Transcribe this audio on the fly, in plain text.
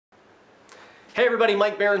Hey everybody,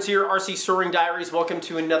 Mike Barons here, RC Soaring Diaries. Welcome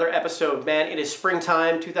to another episode. Man, it is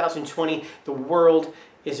springtime, 2020. The world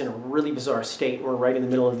is in a really bizarre state. We're right in the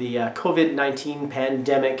middle of the COVID-19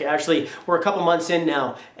 pandemic. Actually, we're a couple months in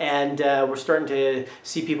now, and we're starting to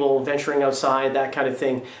see people venturing outside, that kind of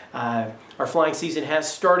thing. Our flying season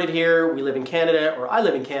has started here. We live in Canada, or I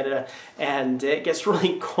live in Canada, and it gets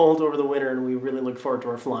really cold over the winter, and we really look forward to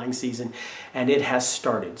our flying season, and it has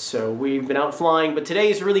started. So we've been out flying, but today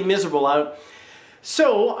is really miserable out.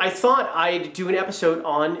 So I thought I'd do an episode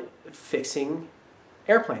on fixing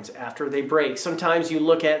airplanes after they break. Sometimes you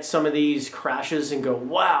look at some of these crashes and go,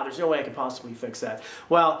 wow, there's no way I could possibly fix that.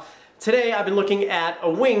 Well, today I've been looking at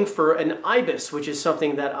a wing for an IBIS, which is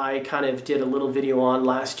something that I kind of did a little video on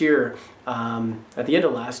last year, at the end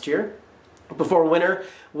of last year. Before winter,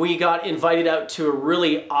 we got invited out to a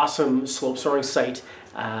really awesome slope soaring site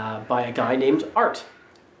by a guy named Art.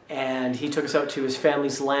 And he took us out to his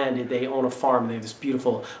family's land. They own a farm. They have this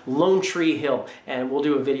beautiful Lone Tree Hill, and we'll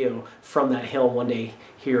do a video from that hill one day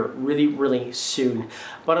here really, really soon.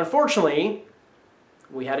 But unfortunately,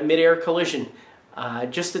 we had a mid-air collision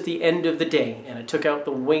just at the end of the day, and it took out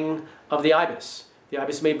the wing of the IBIS. The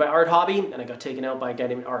IBIS made by Art Hobby, and it got taken out by a guy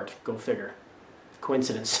named Art. Go figure.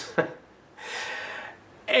 Coincidence.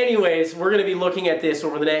 Anyways, we're going to be looking at this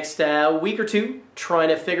over the next week or two, trying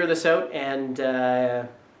to figure this out, and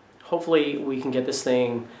hopefully we can get this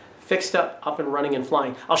thing fixed up and running and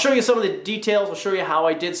flying. I'll show you some of the details. I'll show you how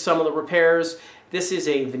I did some of the repairs. This is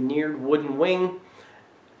a veneered wooden wing,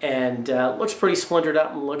 and looks pretty splintered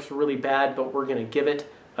up and looks really bad, but we're going to give it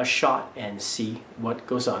a shot and see what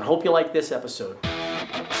goes on. Hope you like this episode.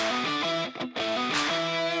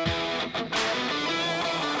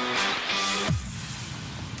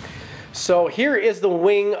 So here is the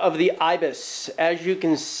wing of the IBIS. As you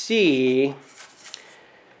can see,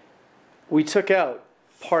 we took out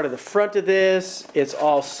part of the front of this. It's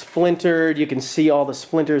all splintered. You can see all the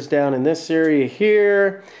splinters down in this area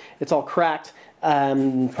here. It's all cracked.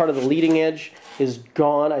 Part of the leading edge is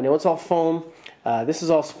gone. I know it's all foam. This is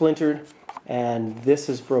all splintered, and this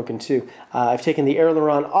is broken too. I've taken the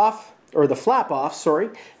aileron off, or the flap off,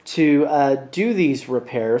 sorry, to do these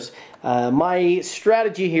repairs. My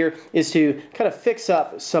strategy here is to kind of fix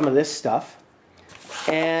up some of this stuff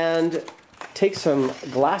and take some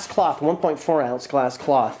glass cloth, 1.4 ounce glass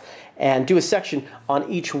cloth, and do a section on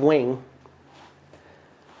each wing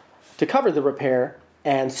to cover the repair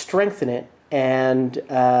and strengthen it, and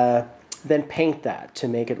then paint that to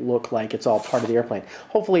make it look like it's all part of the airplane.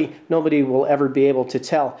 Hopefully nobody will ever be able to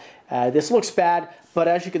tell. This looks bad, but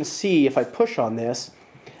as you can see, if I push on this,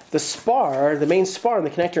 the spar, the main spar and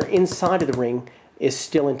the connector inside of the ring is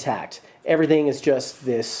still intact. Everything is just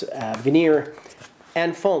this veneer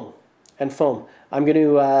and foam. I'm going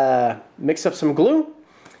to mix up some glue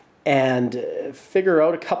and figure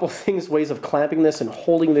out a couple things, ways of clamping this and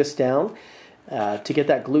holding this down to get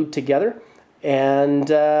that glued together, and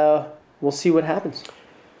we'll see what happens.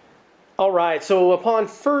 Alright, so upon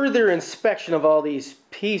further inspection of all these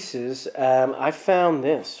pieces, I found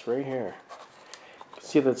this right here.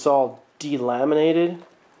 See that it's all delaminated.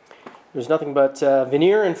 There's nothing but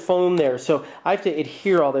veneer and foam there, so I have to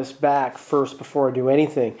adhere all this back first before I do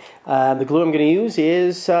anything. The glue I'm going to use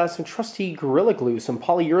is some trusty Gorilla Glue, some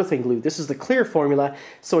polyurethane glue. This is the clear formula,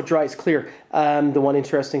 so it dries clear. The one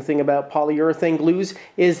interesting thing about polyurethane glues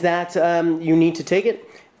is that you need to take it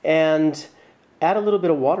and add a little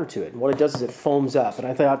bit of water to it. And what it does is it foams up, and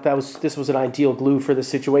I thought this was an ideal glue for the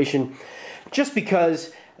situation, just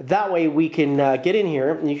because that way we can get in here,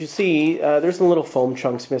 and you can see there's some little foam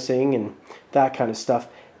chunks missing and that kind of stuff.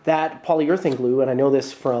 That polyurethane glue, and I know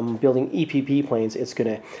this from building EPP planes, it's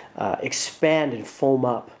going to expand and foam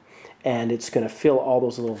up, and it's going to fill all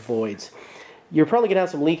those little voids. You're probably going to have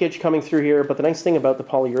some leakage coming through here, but the nice thing about the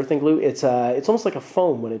polyurethane glue, it's almost like a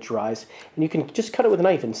foam when it dries, and you can just cut it with a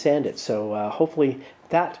knife and sand it. So hopefully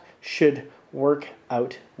that should work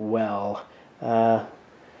out well. I'm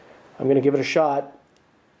going to give it a shot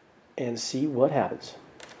and see what happens.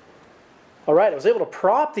 Alright, I was able to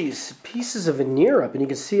prop these pieces of veneer up, and you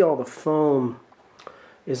can see all the foam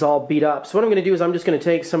is all beat up. So what I'm going to do is I'm just going to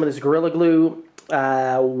take some of this Gorilla Glue,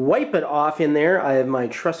 wipe it off in there. I have my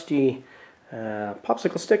trusty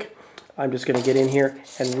popsicle stick. I'm just going to get in here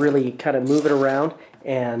and really kind of move it around,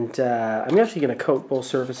 and I'm actually going to coat both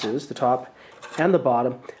surfaces, the top and the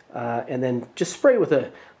bottom, and then just spray with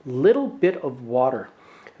a little bit of water.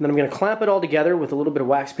 And then I'm going to clamp it all together with a little bit of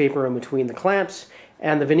wax paper in between the clamps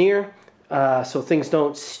and the veneer so things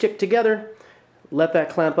don't stick together. Let that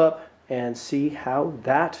clamp up and see how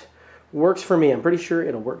that works for me. I'm pretty sure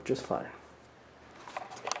it'll work just fine.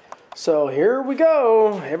 So here we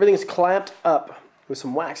go. Everything's clamped up with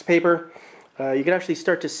some wax paper. You can actually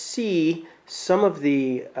start to see some of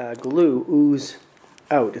the glue ooze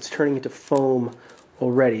out. It's turning into foam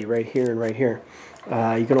already, right here and right here.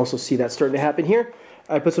 You can also see that starting to happen here.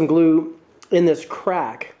 I put some glue in this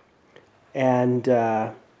crack, and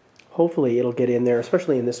hopefully it'll get in there,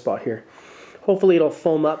 especially in this spot here. Hopefully it'll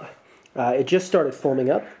foam up. It just started foaming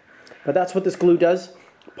up, but that's what this glue does.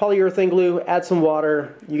 Polyurethane glue, add some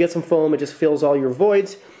water, you get some foam, it just fills all your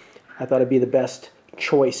voids. I thought it'd be the best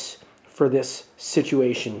choice for this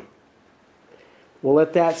situation. We'll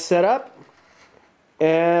let that set up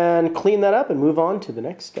and clean that up and move on to the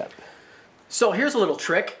next step. So here's a little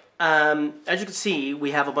trick. As you can see,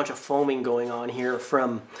 we have a bunch of foaming going on here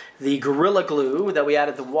from the Gorilla Glue that we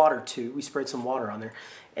added the water to. We sprayed some water on there,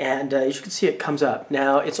 and as you can see, it comes up.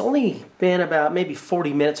 Now, it's only been about maybe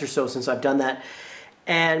 40 minutes or so since I've done that,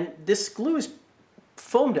 and this glue is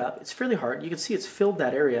foamed up. It's fairly hard. You can see it's filled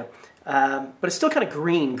that area, but it's still kind of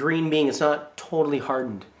green. Green being it's not totally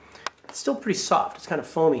hardened. It's still pretty soft. It's kind of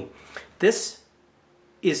foamy. This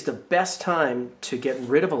is the best time to get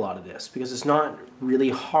rid of a lot of this because it's not really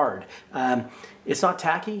hard. It's not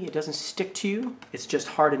tacky, it doesn't stick to you, it's just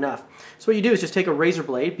hard enough. So what you do is just take a razor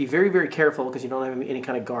blade, be very, very careful because you don't have any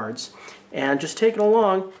kind of guards, and just take it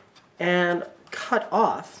along and cut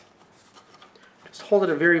off. Just hold it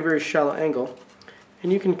at a very, very shallow angle,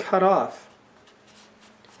 and you can cut off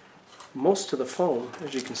most of the foam,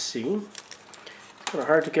 as you can see. It's kind of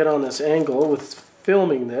hard to get on this angle with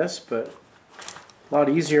filming this, but a lot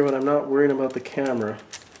easier when I'm not worrying about the camera.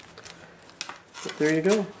 But there you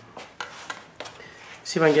go.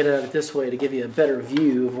 See if I can get it out this way to give you a better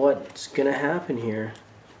view of what's going to happen here.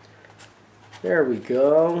 There we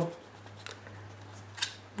go.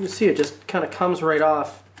 You see it just kind of comes right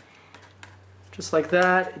off. Just like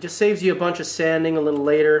that. It just saves you a bunch of sanding a little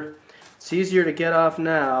later. It's easier to get off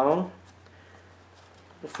now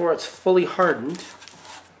before it's fully hardened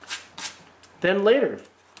than later.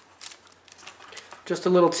 Just a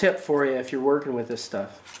little tip for you if you're working with this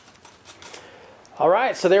stuff.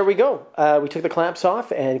 Alright, so there we go. We took the clamps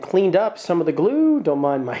off and cleaned up some of the glue. Don't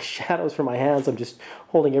mind my shadows from my hands. I'm just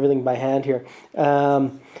holding everything by hand here.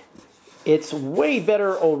 It's way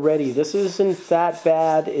better already. This isn't that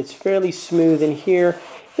bad. It's fairly smooth in here.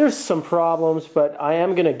 There's some problems, but I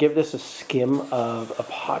am going to give this a skim of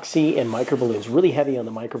epoxy and microballoons. Really heavy on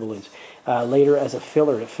the microballoons. Later as a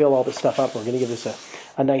filler to fill all this stuff up. We're going to give this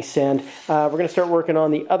a nice sand. We're going to start working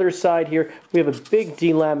on the other side here. We have a big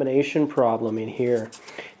delamination problem in here.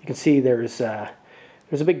 You can see there's a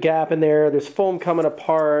big gap in there. There's foam coming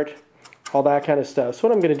apart. All that kind of stuff. So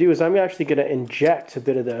what I'm going to do is I'm actually going to inject a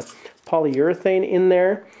bit of the polyurethane in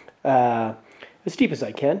there. As deep as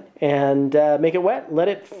I can, and make it wet, let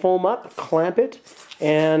it foam up, clamp it,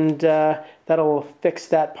 and that'll fix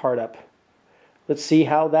that part up. Let's see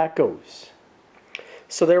how that goes.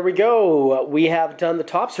 So there we go. We have done the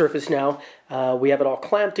top surface now. We have it all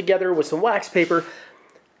clamped together with some wax paper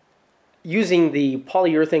using the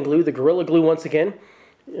polyurethane glue, the Gorilla Glue once again,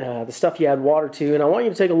 the stuff you add water to. And I want you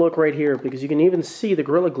to take a look right here because you can even see the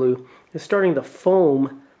Gorilla Glue is starting to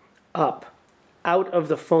foam up out of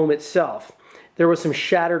the foam itself. There was some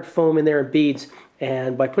shattered foam in there and beads,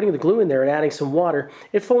 and by putting the glue in there and adding some water,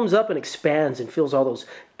 it foams up and expands and fills all those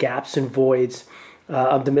gaps and voids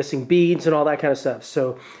of the missing beads and all that kind of stuff.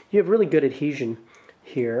 So you have really good adhesion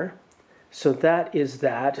here. So that is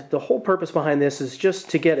that. The whole purpose behind this is just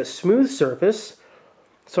to get a smooth surface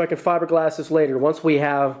so I can fiberglass this later. Once we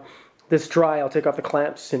have this dry, I'll take off the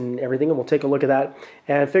clamps and everything, and we'll take a look at that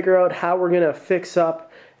and figure out how we're going to fix up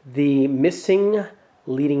the missing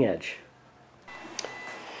leading edge.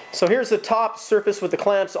 So here's the top surface with the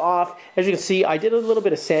clamps off. As you can see, I did a little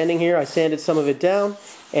bit of sanding here. I sanded some of it down,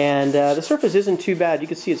 and the surface isn't too bad. You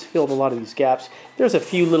can see it's filled a lot of these gaps. There's a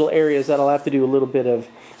few little areas that I'll have to do a little bit of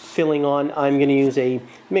filling on. I'm going to use a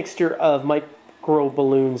mixture of micro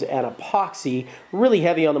balloons and epoxy. Really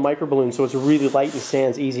heavy on the micro balloons, so it's really light and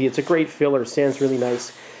sands easy. It's a great filler. Sands really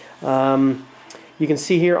nice. You can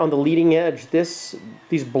see here on the leading edge, these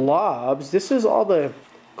blobs, this is all the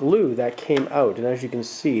glue that came out, and as you can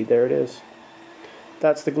see, there it is.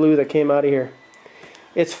 That's the glue that came out of here.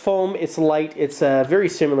 It's foam, it's light, it's very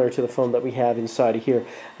similar to the foam that we have inside of here.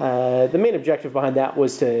 The main objective behind that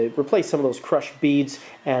was to replace some of those crushed beads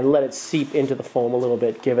and let it seep into the foam a little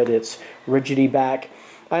bit, give it its rigidity back.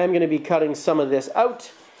 I am going to be cutting some of this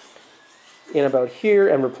out in about here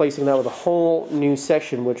and replacing that with a whole new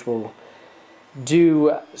section, which we'll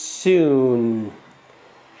do soon.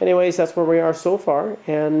 Anyways, that's where we are so far,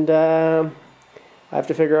 and I have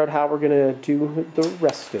to figure out how we're going to do the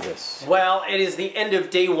rest of this. Well, it is the end of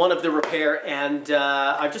day one of the repair, and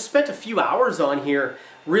I've just spent a few hours on here.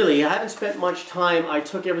 Really, I haven't spent much time. I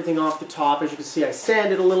took everything off the top. As you can see, I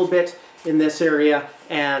sanded a little bit in this area,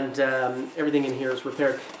 and everything in here is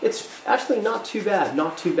repaired. It's actually not too bad,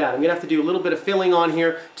 not too bad. I'm going to have to do a little bit of filling on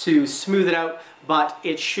here to smooth it out, but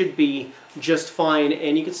it should be just fine.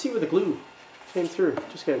 And you can see where the glue came through.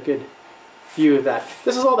 Just got a good view of that.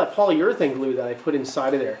 This is all that polyurethane glue that I put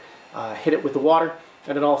inside of there. Hit it with the water,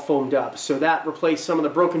 and it all foamed up. So that replaced some of the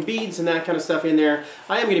broken beads and that kind of stuff in there.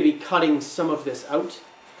 I am going to be cutting some of this out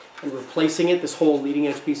and replacing it. This whole leading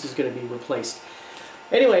edge piece is going to be replaced.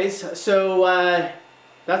 Anyways, so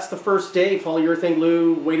that's the first day. Polyurethane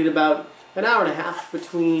glue, waited about an hour and a half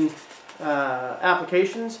between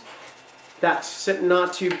applications. That's sitting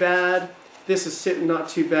not too bad. This is sitting not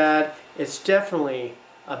too bad. It's definitely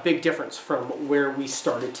a big difference from where we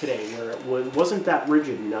started today, where it wasn't that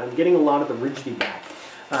rigid. And I'm getting a lot of the rigidity back.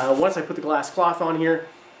 Once I put the glass cloth on here,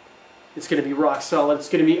 it's going to be rock solid. It's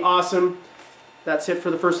going to be awesome. That's it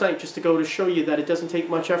for the first night, just to go to show you that it doesn't take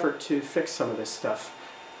much effort to fix some of this stuff.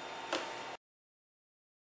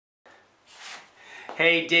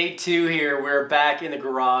 Hey, day two here. We're back in the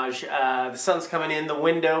garage. The sun's coming in the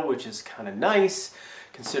window, which is kind of nice,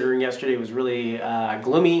 considering yesterday was really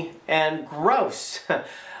gloomy and gross.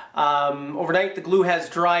 Overnight, the glue has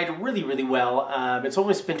dried really, really well. It's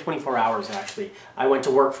almost been 24 hours, actually. I went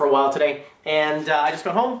to work for a while today, and I just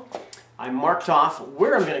got home. I marked off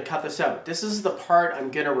where I'm going to cut this out. This is the part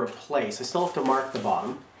I'm going to replace. I still have to mark the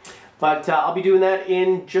bottom, but I'll be doing that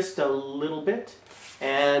in just a little bit,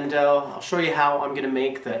 and I'll show you how I'm going to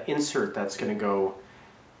make the insert that's going to go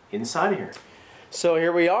inside of here. So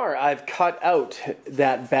here we are. I've cut out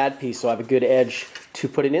that bad piece, so I have a good edge to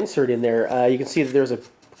put an insert in there. You can see that there's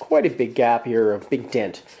quite a big gap here, a big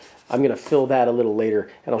dent. I'm going to fill that a little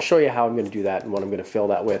later, and I'll show you how I'm going to do that and what I'm going to fill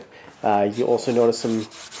that with. You'll also notice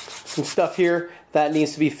some stuff here that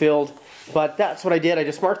needs to be filled, but that's what I did. I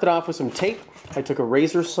just marked it off with some tape. I took a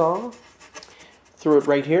razor saw, threw it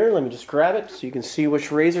right here. Let me just grab it so you can see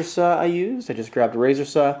which razor saw I used. I just grabbed a razor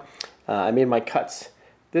saw. I made my cuts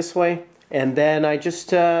this way, and then I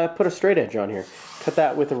just put a straight edge on here. Cut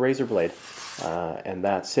that with a razor blade, and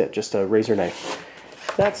that's it, just a razor knife.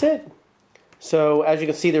 That's it. So as you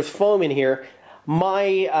can see, there's foam in here.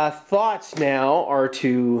 My thoughts now are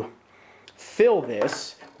to fill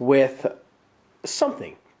this with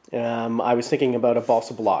something. I was thinking about a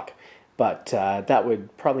balsa block, but that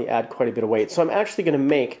would probably add quite a bit of weight. So I'm actually going to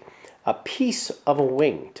make a piece of a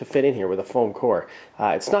wing to fit in here with a foam core.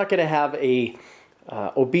 It's not going to have a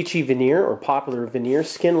Obici veneer or poplar veneer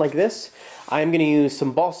skin like this. I'm going to use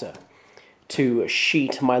some balsa to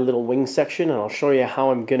sheet my little wing section, and I'll show you how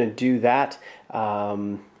I'm going to do that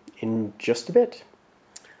in just a bit.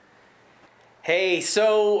 Hey,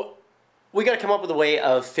 so we got to come up with a way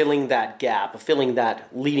of filling that gap, of filling that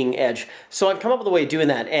leading edge. So I've come up with a way of doing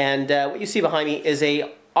that, and what you see behind me is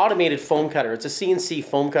a automated foam cutter. It's a CNC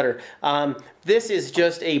foam cutter. This is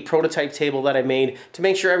just a prototype table that I made to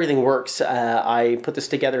make sure everything works. I put this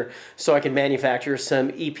together so I can manufacture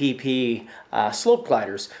some EPP slope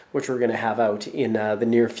gliders, which we're going to have out in the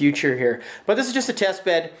near future here. But this is just a test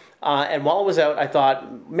bed, and while I was out, I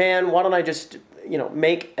thought, man, why don't I just,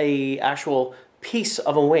 make a actual piece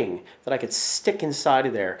of a wing that I could stick inside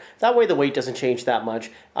of there. That way the weight doesn't change that much.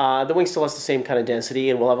 The wing still has the same kind of density,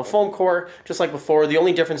 and we'll have a foam core just like before. The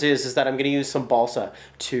only difference is that I'm going to use some balsa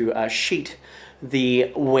to sheet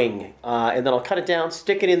the wing, and then I'll cut it down,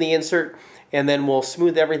 stick it in the insert, and then we'll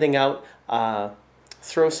smooth everything out,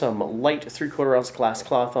 throw some light 3/4 ounce glass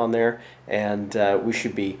cloth on there, and we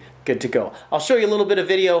should be good to go. I'll show you a little bit of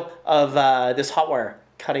video of this hot wire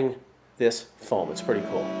cutting this foam. It's pretty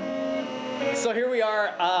cool. So here we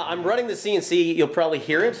are. I'm running the CNC. You'll probably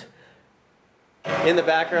hear it in the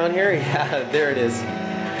background here. Yeah, there it is.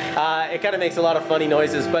 It kind of makes a lot of funny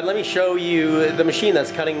noises, but let me show you the machine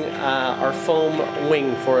that's cutting our foam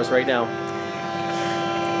wing for us right now.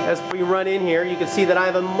 As we run in here, you can see that I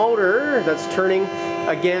have a motor that's turning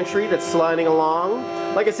a gantry that's sliding along.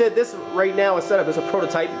 Like I said, this right now is set up as a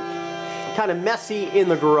prototype, kind of messy in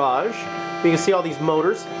the garage. You can see all these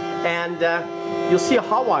motors, and you'll see a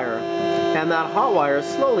hot wire, and that hot wire is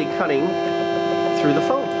slowly cutting through the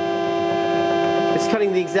foam. It's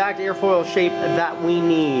cutting the exact airfoil shape that we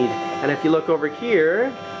need. And if you look over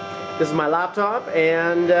here, this is my laptop,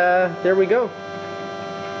 and there we go.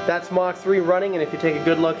 That's Mach 3 running, and if you take a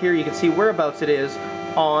good look here, you can see whereabouts it is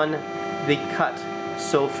on the cut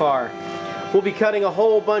so far. We'll be cutting a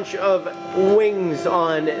whole bunch of wings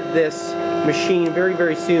on this machine very,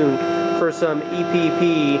 very soon for some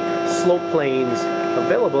EPP slope planes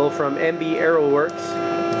available from MB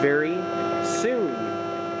Aeroworks very soon.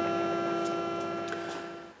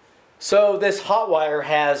 So this hot wire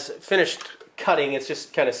has finished cutting. It's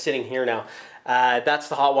just kind of sitting here now. That's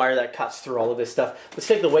the hot wire that cuts through all of this stuff. Let's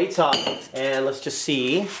take the weights off and let's just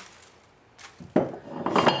see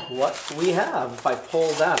what we have. If I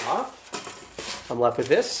pull that off, I'm left with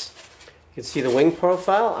this. You can see the wing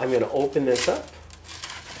profile. I'm going to open this up.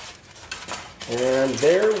 And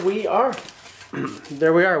there we are.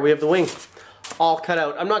 There we are. We have the wing all cut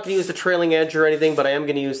out. I'm not going to use the trailing edge or anything, but I am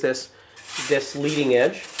going to use this leading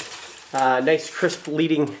edge. Nice crisp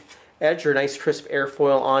leading edge or nice crisp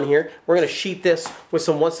airfoil on here. We're going to sheet this with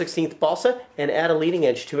some 1/16 balsa and add a leading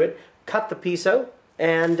edge to it. Cut the piece out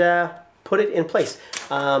and put it in place.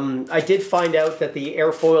 I did find out that the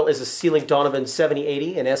airfoil is a Sealing Donovan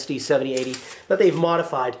 7080 and SD 7080 that they've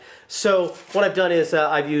modified. So what I've done is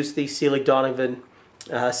I've used the Sealing Donovan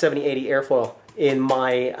 7080 airfoil in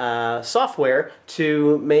my software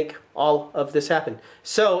to make all of this happen.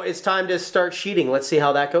 So it's time to start sheeting. Let's see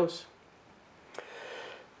how that goes.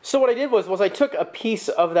 So what I did was I took a piece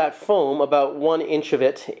of that foam, about 1 inch of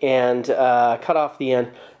it, and cut off the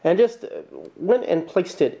end, and just went and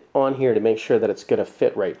placed it on here to make sure that it's going to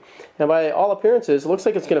fit right. And by all appearances, it looks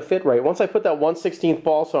like it's going to fit right. Once I put that 1/16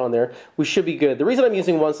 balsa on there, we should be good. The reason I'm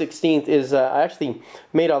using 1/16 is I actually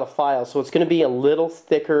made all the files, so it's going to be a little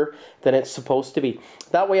thicker than it's supposed to be.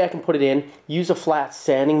 That way I can put it in, use a flat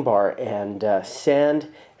sanding bar, and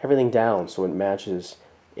sand everything down so it matches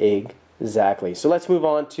exactly. So let's move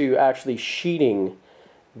on to actually sheeting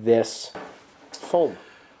this foam.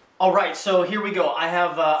 Alright, so here we go. I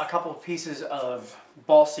have a couple of pieces of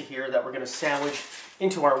balsa here that we're going to sandwich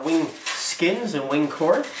into our wing skins and wing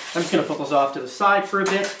core. I'm just going to put those off to the side for a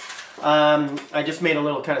bit. I just made a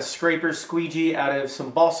little kind of scraper squeegee out of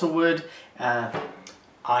some balsa wood.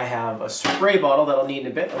 I have a spray bottle that I'll need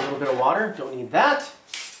in a bit, a little bit of water. Don't need that.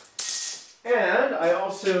 And I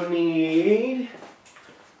also need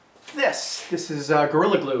this. This is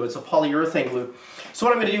Gorilla Glue. It's a polyurethane glue. So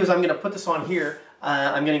what I'm going to do is I'm going to put this on here.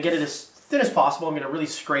 I'm going to get it as thin as possible. I'm going to really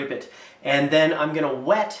scrape it. And then I'm going to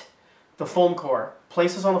wet the foam core,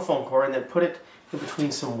 place this on the foam core, and then put it in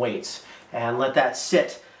between some weights and let that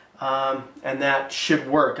sit. And that should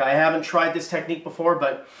work. I haven't tried this technique before,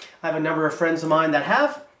 but I have a number of friends of mine that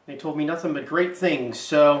have. They told me nothing but great things.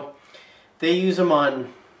 So they use them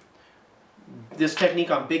on this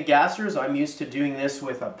technique on big gassers. I'm used to doing this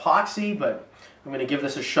with epoxy, but I'm going to give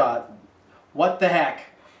this a shot. What the heck?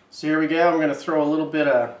 So here we go. I'm going to throw a little bit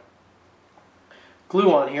of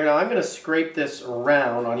glue on here. Now I'm going to scrape this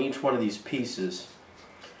around on each one of these pieces.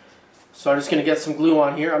 So I'm just going to get some glue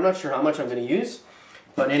on here. I'm not sure how much I'm going to use,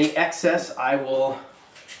 but any excess I will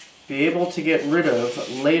be able to get rid of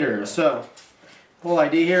later. So the whole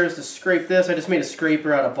idea here is to scrape this. I just made a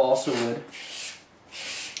scraper out of balsa wood.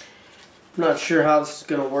 I'm not sure how this is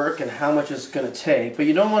going to work and how much it's going to take, but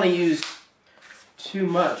you don't want to use too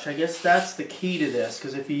much. I guess that's the key to this,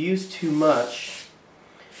 because if you use too much,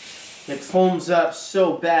 it foams up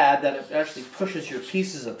so bad that it actually pushes your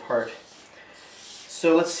pieces apart.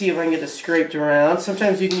 So let's see if I can get this scraped around.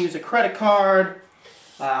 Sometimes you can use a credit card.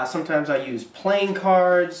 Sometimes I use playing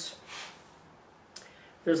cards.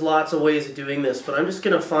 There's lots of ways of doing this, but I'm just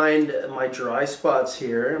going to find my dry spots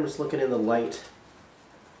here. I'm just looking in the light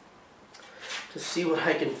to see what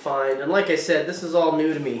I can find. And like I said, this is all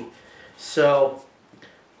new to me, so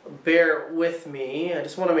bear with me. I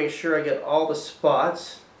just want to make sure I get all the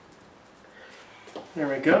spots. There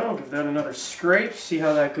we go. I'll give that another scrape, see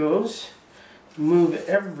how that goes. Move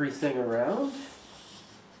everything around.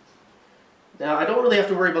 Now I don't really have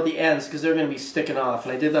to worry about the ends because they're going to be sticking off,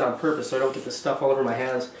 and I did that on purpose so I don't get the stuff all over my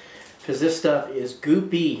hands, because this stuff is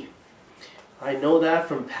goopy. I know that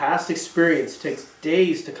from past experience. It takes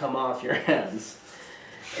days to come off your hands.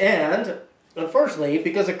 And unfortunately,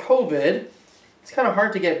 because of COVID, it's kind of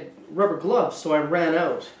hard to get rubber gloves, so I ran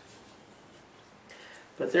out.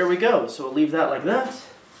 But there we go. So we'll leave that like that.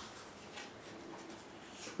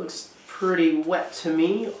 Looks pretty wet to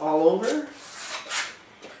me all over.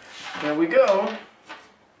 There we go.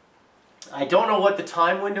 I don't know what the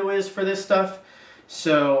time window is for this stuff,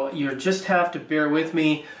 so you just have to bear with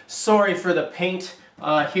me. Sorry for the paint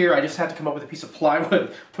here. I just had to come up with a piece of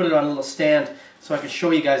plywood, put it on a little stand so I can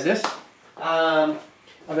show you guys this. I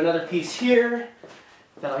have another piece here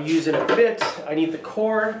that I'll use in a bit. I need the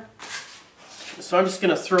core, so I'm just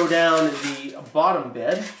going to throw down the bottom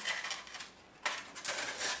bed,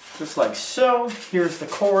 just like so. Here's the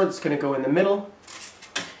core that's going to go in the middle.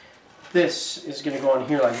 This is going to go on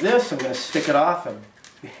here like this. I'm going to stick it off a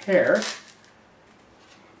hair.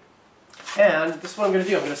 And this is what I'm going to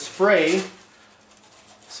do. I'm going to spray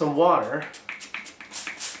some water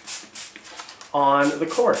on the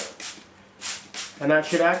cord. And that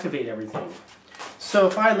should activate everything. So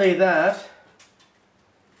if I lay that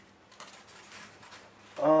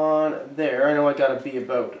on there, I know I gotta be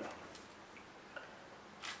about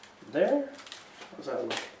there. How's that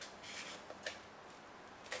look?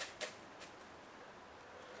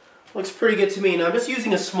 Looks pretty good to me. Now I'm just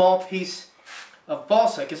using a small piece of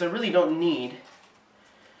balsa because I really don't need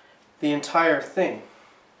the entire thing,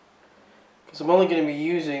 because I'm only going to be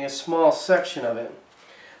using a small section of it.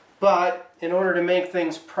 But in order to make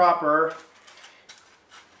things proper,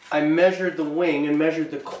 I measured the wing and measured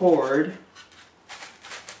the cord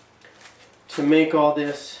to make all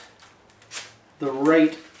this the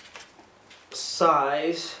right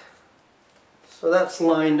size. So that's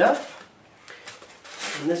lined up.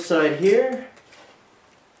 And this side here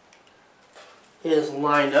is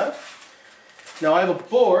lined up. Now I have a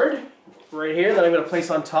board right here that I'm going to place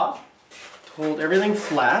on top to hold everything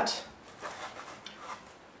flat.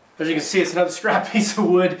 As you can see, it's another scrap piece of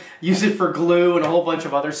wood. Use it for glue and a whole bunch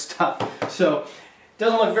of other stuff. So it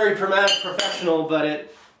doesn't look very professional, but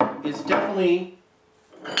it is definitely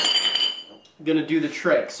going to do the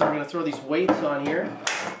trick. So I'm going to throw these weights on here.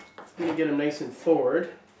 I'm going to get them nice and forward,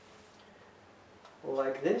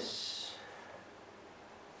 like this.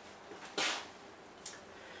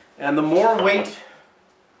 And the more weight,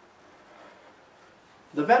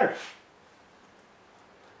 the better.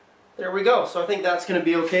 There we go. So I think that's going to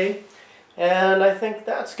be okay. And I think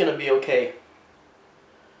that's going to be okay.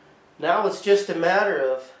 Now it's just a matter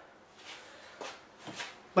of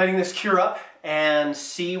letting this cure up and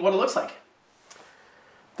see what it looks like.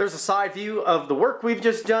 There's a side view of the work we've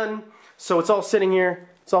just done. So it's all sitting here.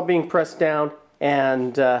 It's all being pressed down.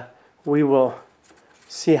 And we will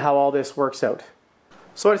see how all this works out.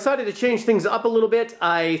 So I decided to change things up a little bit.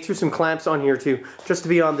 I threw some clamps on here too, just to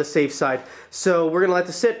be on the safe side. So we're going to let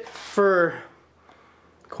this sit for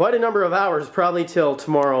quite a number of hours, probably till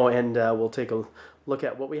tomorrow, and we'll take a look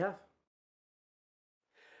at what we have.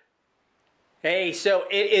 Hey, so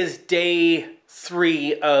it is day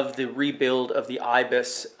 3 of the rebuild of the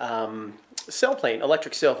IBIS sailplane,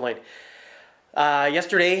 electric sailplane.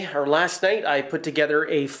 Yesterday, or last night, I put together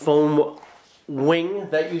a foam wing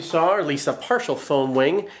that you saw, or at least a partial foam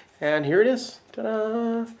wing, and here it is.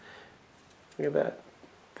 Ta-da! Look at that.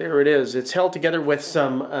 There it is. It's held together with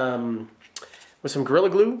some Gorilla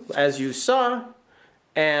Glue, as you saw,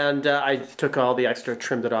 and I took all the extra,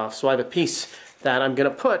 trimmed it off. So I have a piece that I'm going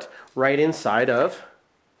to put right inside of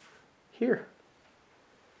here.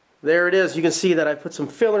 There it is. You can see that I put some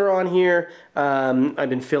filler on here. I've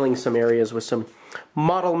been filling some areas with some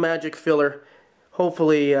Model Magic filler.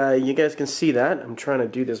 Hopefully you guys can see that. I'm trying to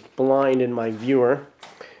do this blind in my viewer.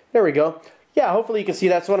 There we go. Yeah, hopefully you can see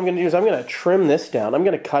that. So what I'm going to do is I'm going to trim this down. I'm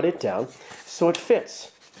going to cut it down so it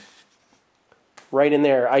fits right in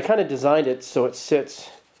there. I kind of designed it so it sits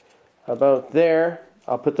about there.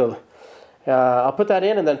 I'll put that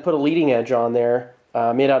in and then put a leading edge on there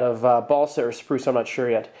made out of balsa or spruce. I'm not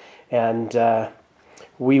sure yet. And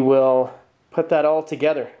we will put that all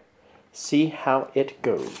together. See how it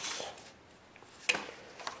goes.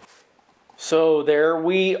 So there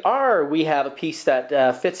we are. We have a piece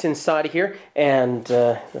that fits inside of here, and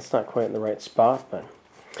that's not quite in the right spot, but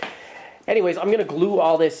anyways, I'm going to glue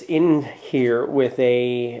all this in here with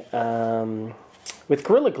a with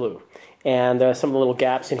Gorilla Glue, and some of the little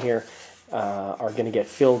gaps in here are going to get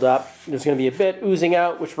filled up. There's going to be a bit oozing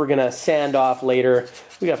out, which we're going to sand off later.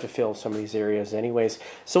 We have to fill some of these areas anyways.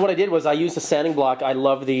 So what I did was I used a sanding block. I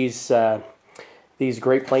love these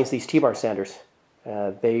Great Plains, these T-bar sanders.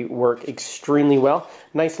 They work extremely well.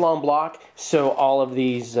 Nice long block, so all of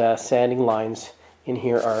these sanding lines in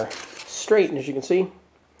here are straight, and as you can see,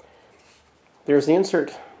 there's the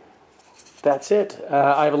insert. That's it.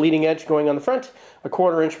 I have a leading edge going on the front, a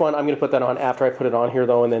 1/4 inch one. I'm going to put that on after I put it on here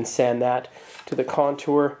though, and then sand that to the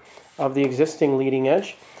contour of the existing leading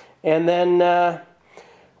edge. And then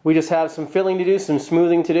we just have some filling to do, some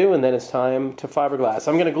smoothing to do, and then it's time to fiberglass.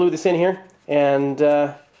 I'm going to glue this in here and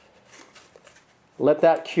let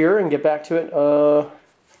that cure and get back to it a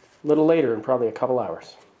little later in probably a couple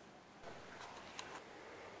hours.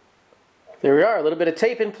 There we are, a little bit of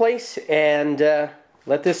tape in place, and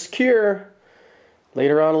let this cure.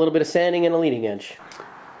 Later on, a little bit of sanding and a leading edge.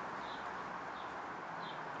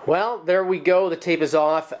 Well, there we go. The tape is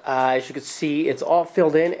off. As you can see, it's all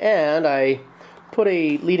filled in, and I put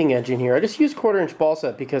a leading edge in here. I just used 1/4 inch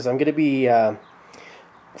balsa because I'm going to be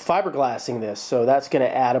fiberglassing this, so that's going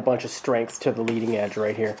to add a bunch of strength to the leading edge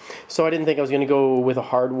right here. So I didn't think I was going to go with a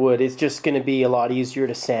hardwood. It's just going to be a lot easier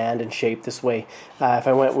to sand and shape this way. If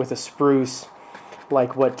I went with a spruce,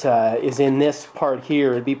 like what is in this part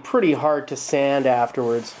here. It'd be pretty hard to sand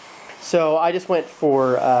afterwards. So I just went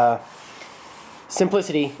for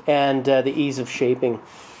simplicity and the ease of shaping.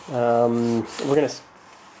 We're going to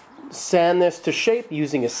sand this to shape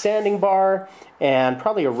using a sanding bar and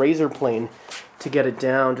probably a razor plane to get it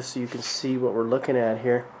down, just so you can see what we're looking at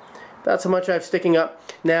here. That's how much I have sticking up.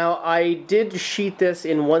 Now, I did sheet this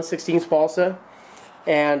in 1/16 balsa,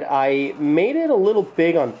 and I made it a little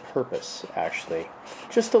big on purpose, actually.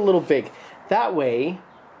 Just a little big. That way,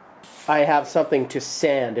 I have something to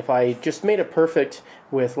sand. If I just made it perfect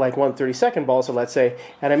with like 1/32 balsa, let's say,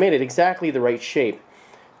 and I made it exactly the right shape,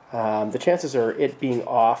 the chances are it being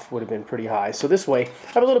off would have been pretty high. So this way,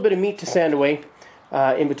 I have a little bit of meat to sand away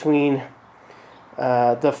in between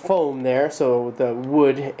the foam there, so the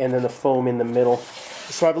wood and then the foam in the middle.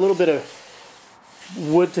 So I have a little bit of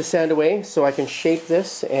wood to sand away so I can shape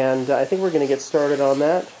this, and I think we're going to get started on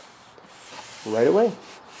that right away.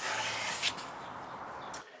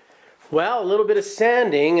 Well, a little bit of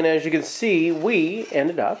sanding, and as you can see, we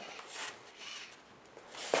ended up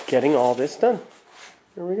getting all this done.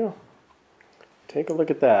 There we go. Take a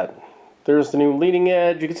look at that. There's the new leading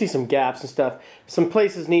edge. You can see some gaps and stuff. Some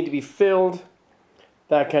places need to be filled,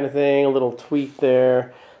 that kind of thing. A little tweak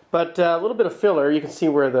there. But a little bit of filler. You can see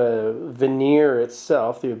where the veneer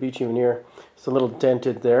itself, the IBIS veneer, is a little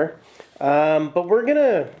dented there. But we're going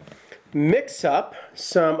to mix up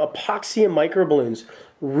some epoxy and microballoons.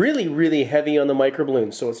 Really, really heavy on the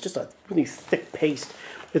microballoons. So it's just a really thick paste.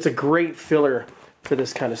 It's a great filler for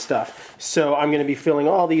this kind of stuff. So I'm going to be filling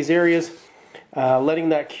all these areas, letting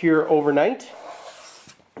that cure overnight,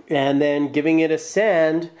 and then giving it a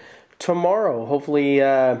sand tomorrow. Hopefully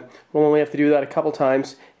we'll only have to do that a couple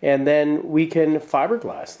times, and then we can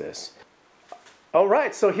fiberglass this.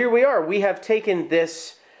 Alright, so here we are. We have taken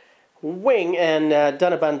this wing and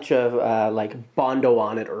done a bunch of like bondo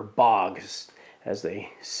on it, or bogs, as they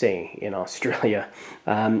say in Australia.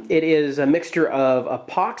 It is a mixture of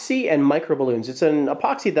epoxy and microballoons. It's an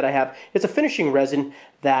epoxy that I have. It's a finishing resin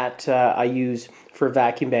that I use for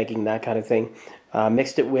vacuum bagging, that kind of thing.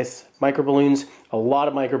 Mixed it with microballoons, a lot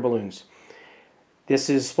of microballoons. This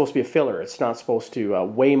is supposed to be a filler. It's not supposed to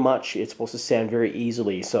weigh much. It's supposed to sand very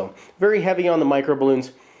easily. So very heavy on the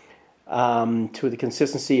microballoons, to the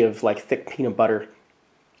consistency of like thick peanut butter.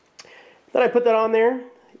 Then I put that on there.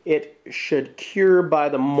 It should cure by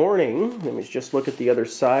the morning. Let me just look at the other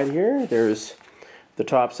side here. There's the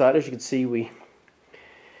top side. As you can see, we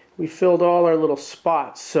filled all our little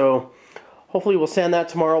spots. So hopefully we'll sand that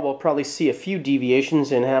tomorrow. We'll probably see a few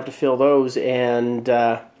deviations and have to fill those, and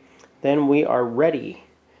then we are ready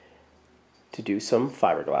to do some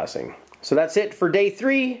fiberglassing. So that's it for day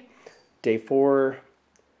 3. Day 4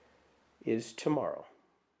 is tomorrow.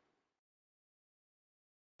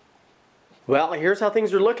 Well, here's how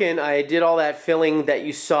things are looking. I did all that filling that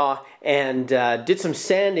you saw and did some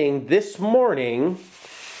sanding this morning.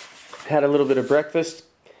 Had a little bit of breakfast.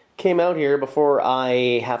 Came out here before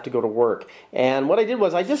I have to go to work. And what I did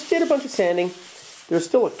was I just did a bunch of sanding. There's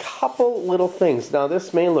still a couple little things. Now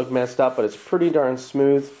this may look messed up, but it's pretty darn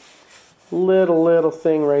smooth. Little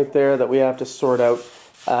thing right there that we have to sort out.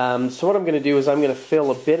 So what I'm going to do is I'm going to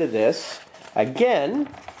fill a bit of this again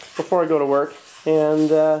before I go to work.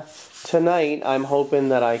 And tonight I'm hoping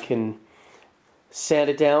that I can sand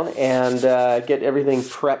it down and get everything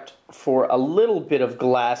prepped for a little bit of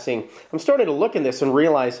glassing. I'm starting to look at this and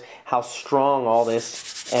realize how strong all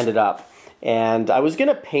this ended up. And I was going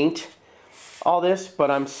to paint all this, but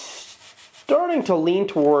I'm starting to lean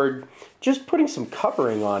toward just putting some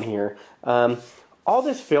covering on here. All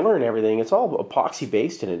this filler and everything, it's all epoxy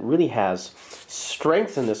based, and it really has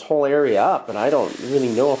strengthened this whole area up, and I don't really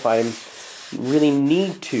know if I really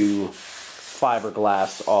need to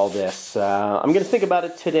fiberglass all this. I'm going to think about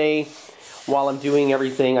it today while I'm doing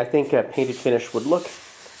everything. I think a painted finish would look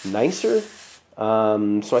nicer,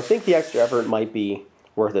 so I think the extra effort might be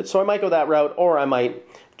worth it. So I might go that route, or I might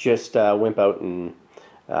just wimp out and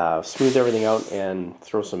smooth everything out and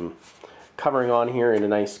throw some covering on here in a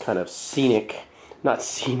nice kind of scenic, not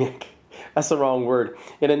scenic, that's the wrong word,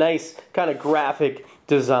 in a nice kind of graphic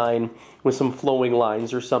design with some flowing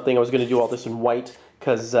lines or something. I was going to do all this in white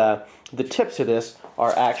because the tips of this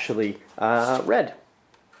are actually red.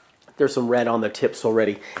 There's some red on the tips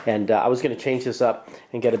already, and I was going to change this up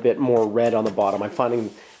and get a bit more red on the bottom. I'm finding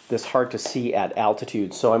this hard to see at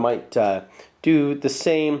altitude, so I might do the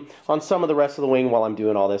same on some of the rest of the wing while I'm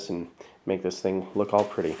doing all this and make this thing look all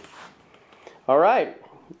pretty. Alright,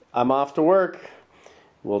 I'm off to work.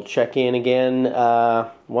 We'll check in again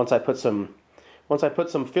once I put some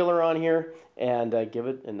filler on here and give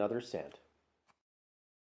it another sand.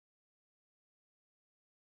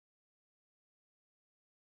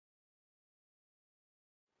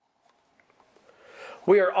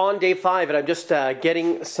 We are on day 5, and I'm just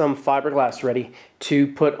getting some fiberglass ready to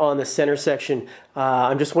put on the center section.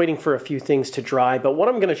 I'm just waiting for a few things to dry, but what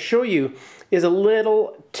I'm going to show you is a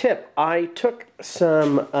little tip. I took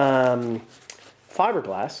some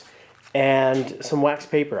fiberglass and some wax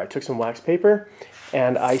paper. I took some wax paper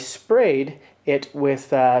and I sprayed it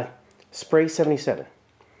with Spray 77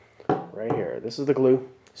 right here. This is the glue.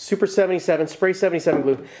 Super 77, Spray 77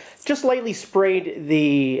 glue. Just lightly sprayed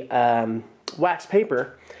the wax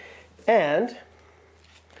paper and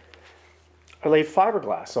I laid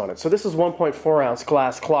fiberglass on it. So this is 1.4 ounce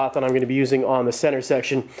glass cloth that I'm going to be using on the center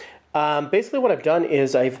section. Basically what I've done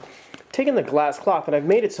is I've taken the glass cloth and I've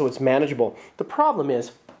made it so it's manageable. The problem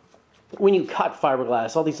is when you cut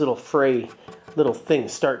fiberglass, all these little fray little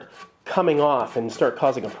things start coming off and start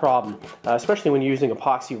causing a problem, especially when you're using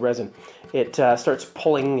epoxy resin. It starts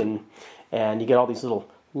pulling and you get all these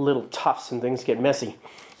little tufts and things get messy.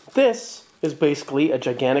 This is basically a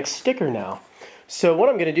gigantic sticker now. So what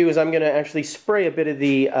I'm going to do is I'm going to actually spray a bit of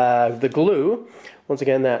the glue. Once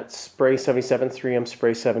again, that Spray 77, 3M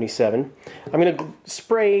Spray 77. I'm going to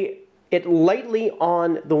spray it lightly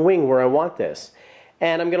on the wing where I want this.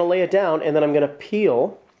 And I'm going to lay it down and then I'm going to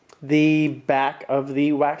peel the back of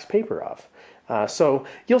the wax paper off. So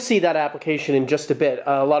you'll see that application in just a bit.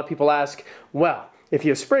 A lot of people ask, well, if you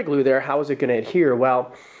have spray glue there, how is it going to adhere?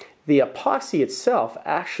 Well, the epoxy itself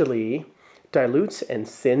actually dilutes and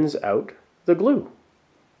thins out the glue.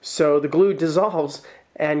 So the glue dissolves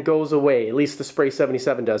and goes away. At least the Spray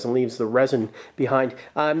 77 does, and leaves the resin behind.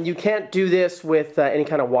 You can't do this with any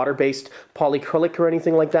kind of water-based polyacrylic or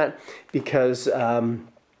anything like that because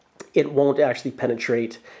it won't actually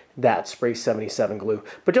penetrate that Spray 77 glue.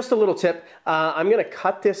 But just a little tip, I'm going to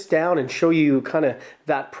cut this down and show you kind of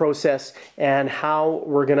that process and how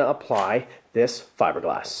we're going to apply this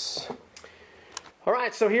fiberglass.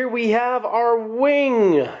 Alright, so here we have our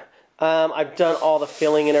wing. I've done all the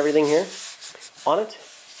filling and everything here on it,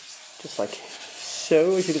 just like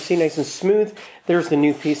so. As you can see, nice and smooth. There's the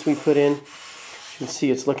new piece we put in. You can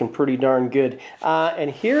see it's looking pretty darn good.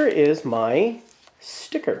 And here is my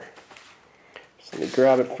sticker. So let me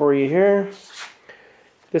grab it for you here.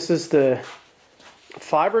 This is the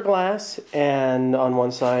fiberglass, and on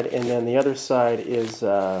one side, and then the other side is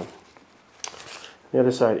the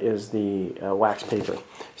wax paper.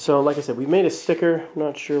 So like I said, we made a sticker.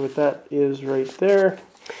 Not sure what that is right there.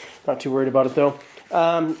 Not too worried about it though.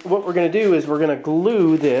 What we're going to do is we're going to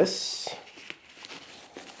glue this.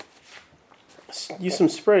 Use some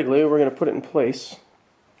spray glue. We're going to put it in place.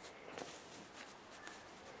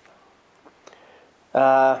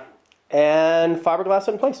 And fiberglass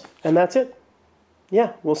it in place. And that's it.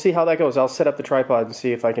 Yeah, we'll see how that goes. I'll set up the tripod and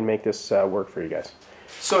see if I can make this work for you guys.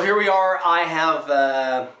 So here we are. I have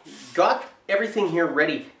got everything here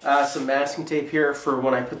ready. Some masking tape here for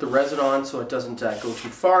when I put the resin on so it doesn't go too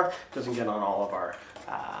far, doesn't get on all of our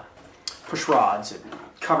push rods and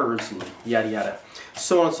covers and yada yada.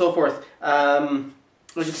 So on and so forth. As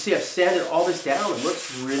you can see, I've sanded all this down. It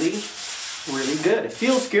looks really, really good. It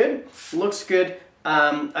feels good, looks good.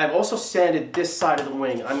 I've also sanded this side of the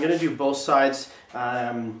wing. I'm going to do both sides.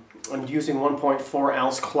 I'm using 1.4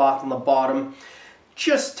 ounce cloth on the bottom,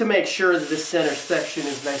 just to make sure that this center section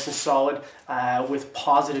is nice and solid with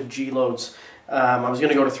positive G-loads. I was going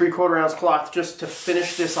to go to 3/4 ounce cloth just to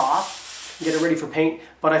finish this off, get it ready for paint,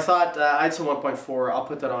 but I thought I had some 1.4, I'll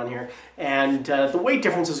put that on here. And the weight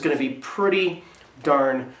difference is going to be pretty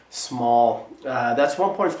darn small. That's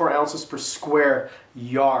 1.4 ounces per square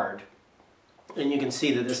yard. And you can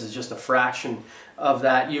see that this is just a fraction of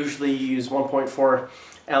that. Usually you use 1.4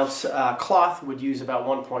 ounce cloth, would use about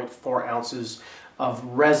 1.4 ounces of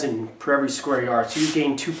resin per every square yard. So you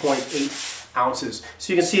gain 2.8 ounces.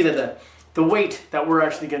 So you can see that the weight that we're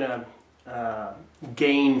actually going to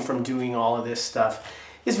gain from doing all of this stuff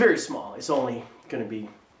is very small. It's only going to be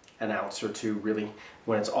an ounce or two really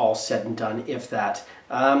when it's all said and done, if that.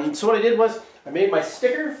 So what I did was I made my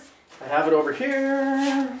sticker. I have it over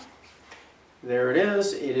here. There it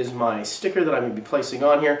is. It is my sticker that I'm going to be placing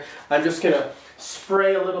on here. I'm just going to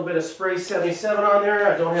spray a little bit of Spray 77 on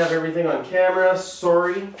there. I don't have everything on camera,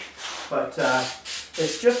 sorry. But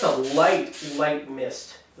it's just a light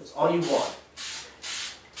mist. That's all you want.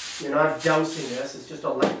 You're not dousing this. It's just a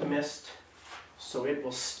light mist so it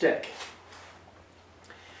will stick.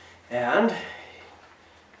 And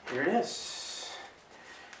here it is.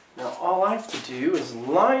 Now all I have to do is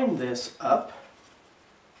line this up.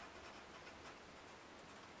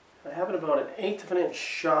 I have it about 1/8 of an inch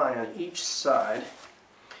shy on each side.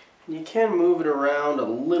 And you can move it around a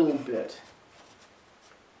little bit.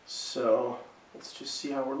 So let's just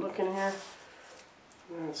see how we're looking here.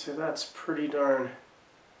 So that's pretty darn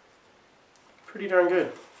pretty darn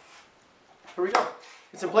good. Here we go.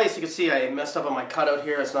 It's in place. You can see I messed up on my cutout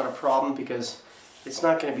here. It's not a problem because it's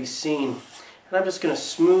not going to be seen. And I'm just going to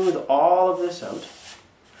smooth all of this out,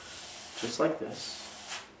 just like this.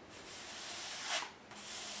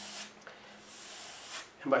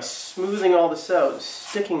 And by smoothing all this out,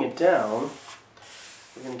 sticking it down,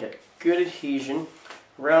 we're going to get good adhesion.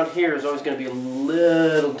 Around here is always going to be a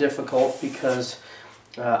little difficult because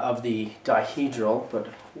of the dihedral, but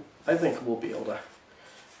I think we'll be able to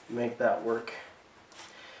make that work.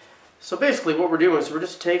 So basically what we're doing is we're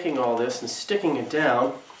just taking all this and sticking it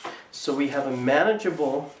down so we have a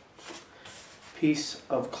manageable piece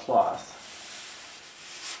of cloth.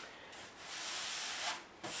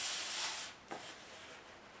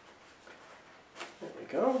 There we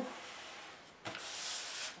go.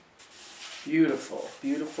 Beautiful,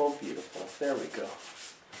 beautiful, beautiful. There we go.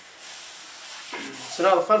 So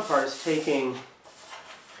now the fun part is taking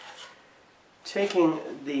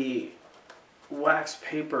the wax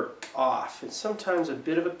paper off. It's sometimes a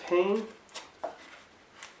bit of a pain,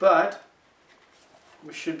 but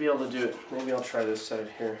we should be able to do it. Maybe I'll try this side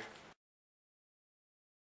here.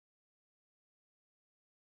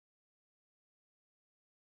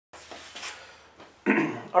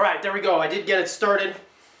 Alright, there we go. I did get it started.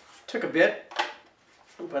 Took a bit,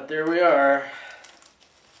 but there we are.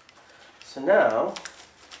 So now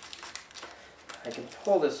I can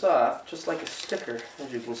pull this off just like a sticker,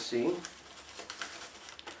 as you can see.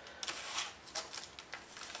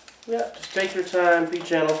 Yeah, just take your time, be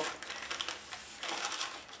gentle.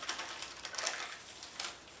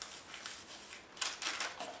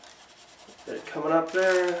 Get it coming up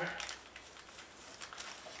there.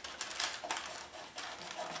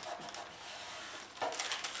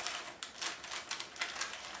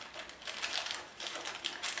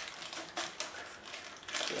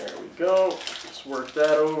 There we go. Let's work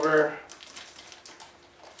that over.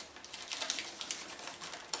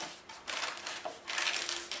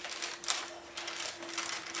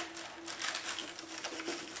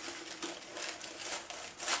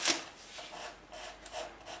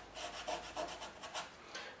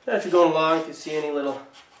 As you're going along, if you see any little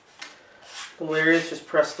areas, just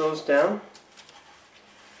press those down.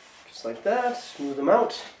 Just like that. Smooth them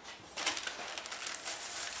out.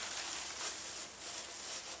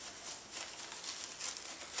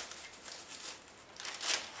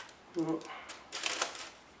 A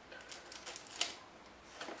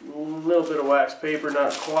little bit of wax paper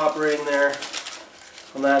not cooperating there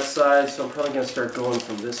on that side, so I'm probably going to start going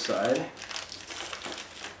from this side.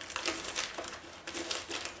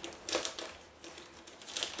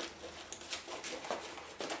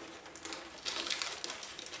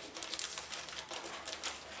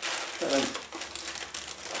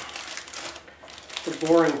 The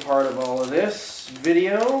boring part of all of this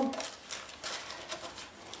video.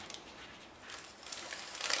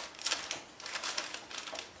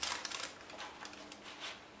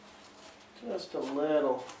 Just a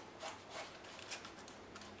little.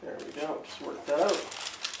 There we go. Just work that out.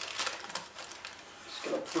 Just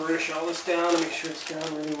gonna brush all this down to make sure it's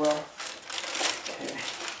down really well. Okay.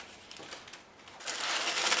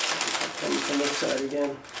 Come from this side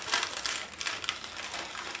again.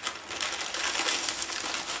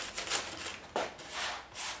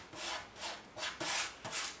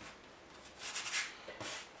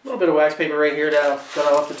 A little bit of wax paper right here that I'll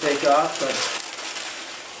have to take off, but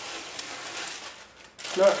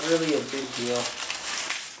it's not really a big deal.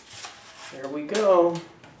 There we go.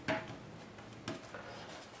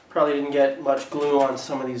 Probably didn't get much glue on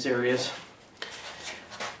some of these areas.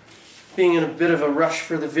 Being in a bit of a rush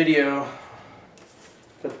for the video,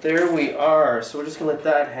 but there we are. So we're just going to let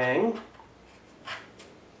that hang.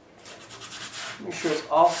 Make sure it's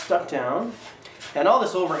all stuck down. And all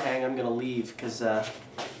this overhang I'm going to leave because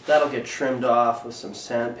that'll get trimmed off with some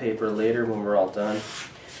sandpaper later when we're all done.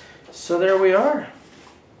 So there we are.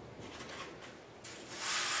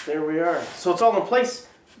 There we are. So it's all in place.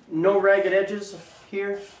 No ragged edges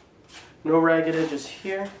here. No ragged edges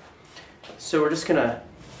here. So we're just going to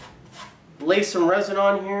lay some resin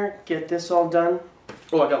on here, get this all done.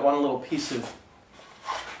 Oh, I got one little piece of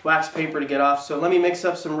wax paper to get off. So let me mix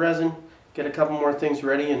up some resin, get a couple more things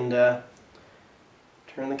ready, and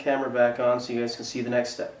turn the camera back on so you guys can see the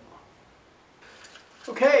next step.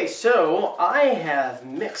 Okay, so I have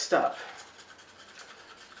mixed up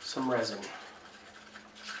some resin.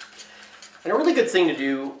 And a really good thing to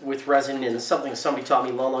do with resin, and something somebody taught me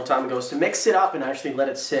a long, long time ago, is to mix it up and actually let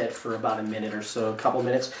it sit for about a minute or so, a couple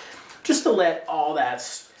minutes, just to let all that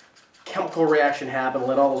chemical reaction happen,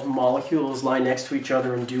 let all those molecules lie next to each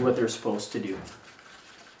other and do what they're supposed to do.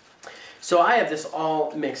 So I have this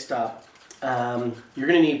all mixed up, You're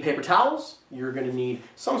going to need paper towels. You're going to need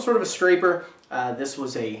some sort of a scraper. This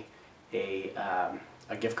was a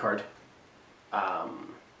gift card.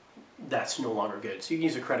 That's no longer good. So you can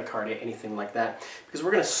use a credit card, anything like that, because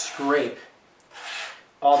we're going to scrape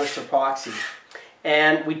all this epoxy.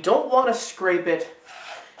 And we don't want to scrape it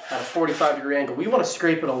at a 45-degree angle. We want to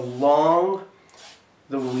scrape it along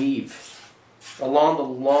the weave, along the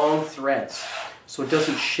long threads, so it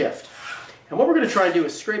doesn't shift. And what we're going to try and do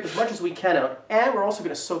is scrape as much as we can out, and we're also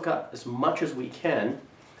going to soak up as much as we can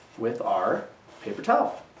with our paper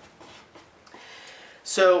towel.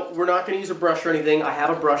 So we're not going to use a brush or anything. I have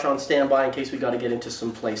a brush on standby in case we got to get into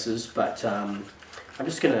some places, but I'm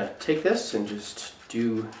just going to take this and just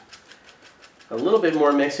do a little bit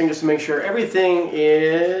more mixing just to make sure everything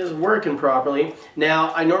is working properly.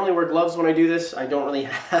 Now, I normally wear gloves when I do this. I don't really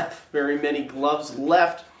have very many gloves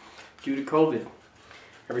left due to COVID.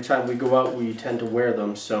 Every time we go out, we tend to wear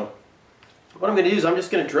them. So what I'm going to do is I'm just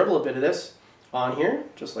going to dribble a bit of this on here,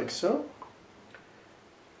 just like so.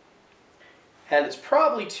 And it's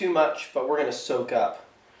probably too much, but we're going to soak up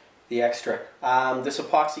the extra. This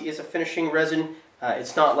epoxy is a finishing resin.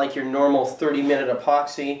 It's not like your normal 30-minute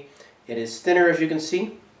epoxy. It is thinner, as you can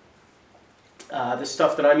see. This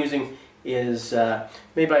stuff that I'm using is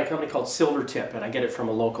made by a company called Silvertip, and I get it from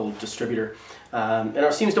a local distributor. And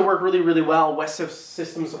it seems to work really, really well. West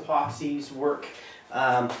Systems epoxies work.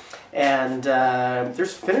 And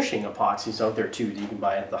there's finishing epoxies out there too that you can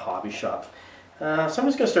buy at the hobby shop. So I'm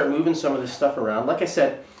just going to start moving some of this stuff around. Like I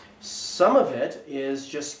said, some of it is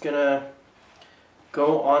just going to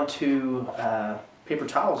go onto paper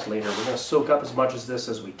towels later. We're going to soak up as much of this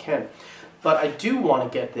as we can. But I do want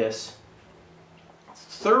to get this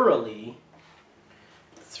thoroughly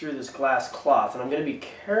through this glass cloth, and I'm going to be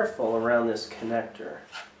careful around this connector.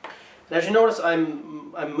 And as you notice,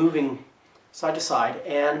 I'm moving side to side,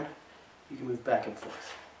 and you can move back and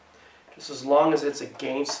forth, just as long as it's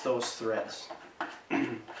against those threads.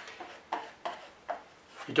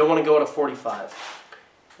 You don't want to go at a 45.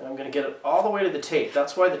 And I'm going to get it all the way to the tape.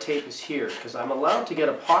 That's why the tape is here, because I'm allowed to get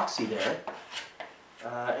epoxy there,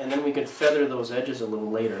 and then we can feather those edges a little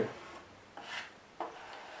later.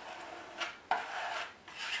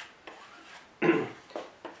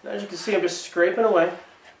 As you can see, I'm just scraping away.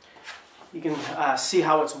 You can see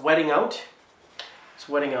how it's wetting out. It's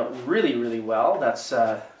wetting out really, really well. That's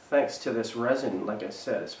thanks to this resin. Like I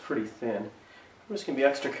said, it's pretty thin. I'm just going to be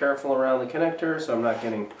extra careful around the connector so I'm not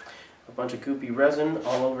getting a bunch of goopy resin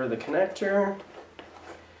all over the connector.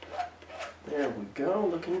 There we go,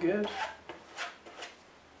 looking good.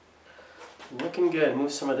 Looking good.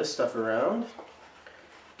 Move some of this stuff around.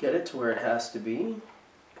 Get it to where it has to be.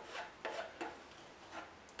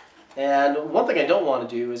 And one thing I don't want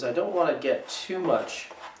to do is I don't want to get too much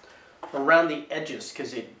around the edges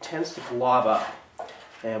because it tends to glob up,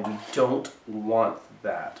 and we don't want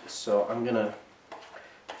that. So I'm going to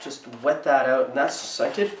just wet that out, and that's,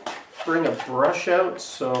 I did bring a brush out,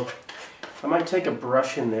 so I might take a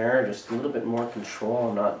brush in there, just a little bit more control.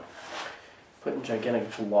 I'm not putting gigantic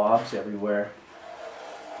globs everywhere.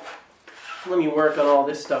 Let me work on all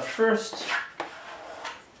this stuff first.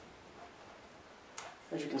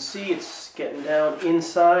 As you can see, it's getting down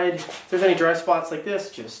inside. If there's any dry spots like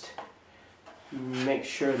this, just make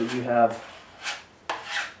sure that you have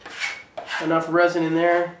enough resin in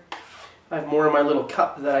there. I have more in my little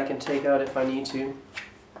cup that I can take out if I need to.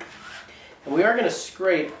 And we are going to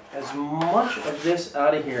scrape as much of this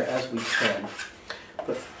out of here as we can.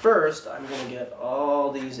 But first, I'm going to get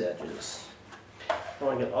all these edges. I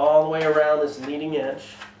want to get all the way around this leading edge.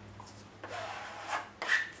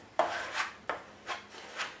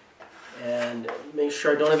 And make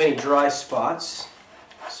sure I don't have any dry spots,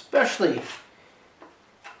 especially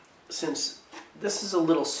since this is a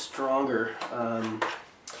little stronger,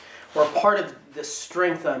 or part of the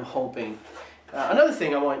strength I'm hoping. Another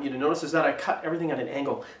thing I want you to notice is that I cut everything at an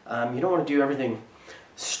angle. You don't want to do everything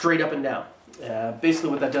straight up and down.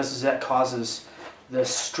 Basically what that does is that causes the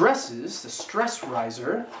stresses, the stress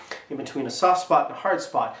riser in between a soft spot and a hard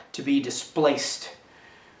spot to be displaced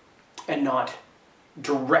and not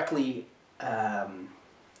directly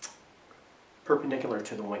perpendicular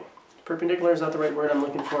to the wing. Perpendicular, is that the right word I'm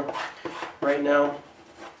looking for right now?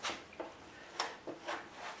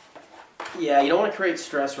 Yeah, you don't want to create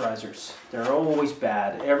stress risers. They're always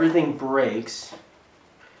bad. Everything breaks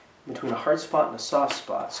between a hard spot and a soft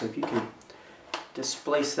spot. So if you can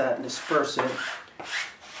displace that and disperse it,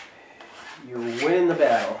 you're winning the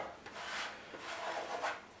battle.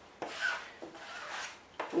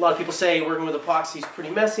 A lot of people say working with epoxy is pretty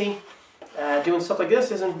messy. Doing stuff like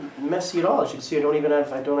this isn't messy at all. As you can see, I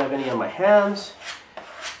don't have any on my hands.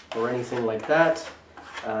 or anything like that.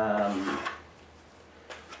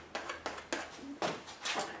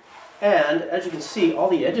 And as you can see, all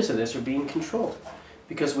the edges of this are being controlled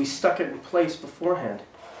because we stuck it in place beforehand.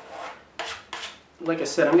 Like I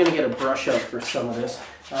said, I'm going to get a brush out for some of this.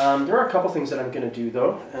 There are a couple things that I'm going to do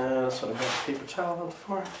though. That's what I've got the paper towel out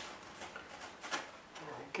for.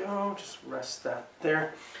 There we go, just rest that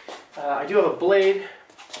there. I do have a blade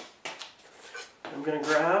I'm going to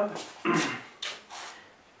grab.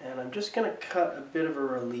 And I'm just going to cut a bit of a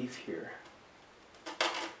relief here.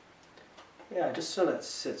 Yeah, just so that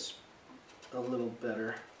sits a little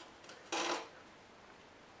better.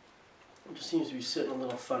 It just seems to be sitting a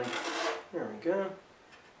little funny. There we go.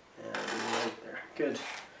 And right there. Good.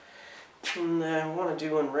 And I want to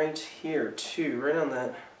do one right here too, right on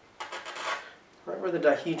that, right where the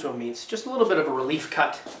dihedral meets. Just a little bit of a relief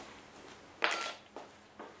cut.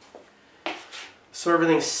 So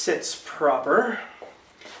everything sits proper.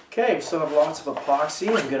 Okay, we still have lots of epoxy.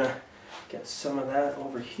 I'm going to get some of that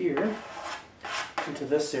over here into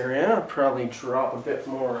this area. I'll probably drop a bit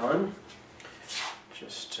more on.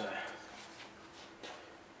 Just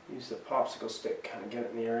use the popsicle stick, kind of get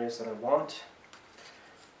it in the areas that I want.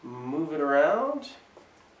 Move it around.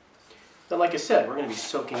 But like I said, we're going to be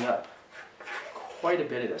soaking up quite a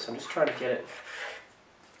bit of this. I'm just trying to get it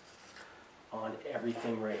on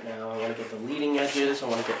everything right now. I want to get the leading edges. I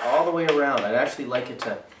want to get all the way around. I'd actually like it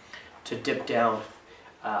to dip down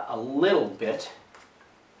a little bit,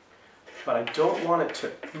 but I don't want it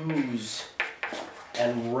to ooze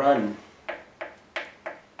and run.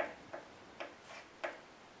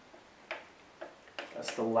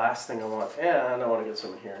 That's the last thing I want. And I want to get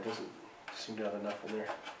some in here. It doesn't seem to have enough in there.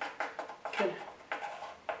 Good.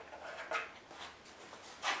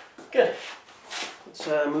 Good. Let's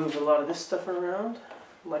move a lot of this stuff around.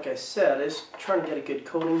 Like I said, I'm trying to get a good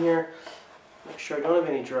coating here. Make sure I don't have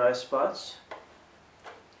any dry spots,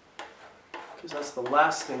 because that's the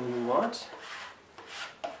last thing you want.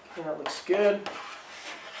 Okay, that looks good.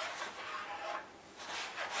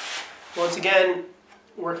 Once again,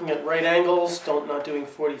 working at right angles, not doing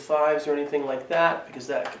 45s or anything like that, because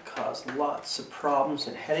that could cause lots of problems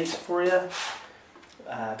and headaches for you,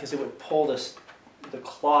 because it would pull the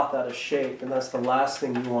cloth out of shape, and that's the last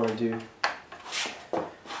thing you want to do.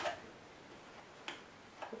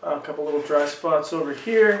 A couple little dry spots over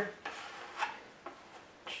here,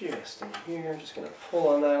 just in here. I'm just going to pull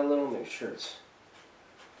on that a little, make sure it's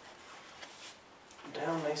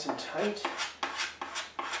down nice and tight.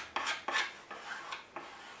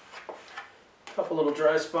 A couple little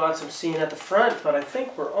dry spots I'm seeing at the front, but I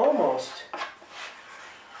think we're almost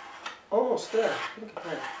there. Look at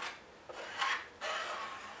that.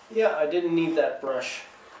 Yeah, I didn't need that brush.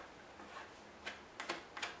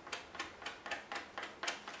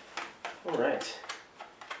 Alright.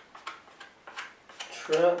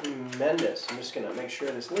 Tremendous. I'm just going to make sure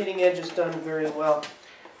this leading edge is done very well.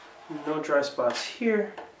 No dry spots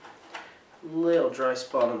here. Little dry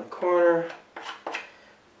spot on the corner.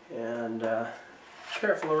 And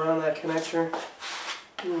careful around that connector.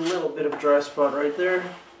 A little bit of dry spot right there.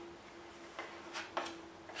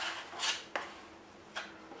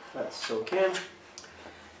 That's soak in.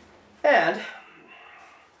 And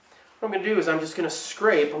what I'm going to do is I'm just going to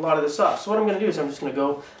scrape a lot of this off. So what I'm going to do is I'm just going to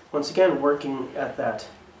go, once again, working at that.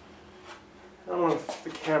 I don't know if the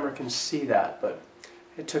camera can see that, but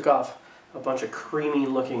it took off a bunch of creamy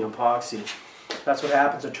looking epoxy. That's what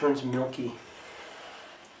happens, it turns milky.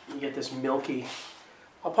 You get this milky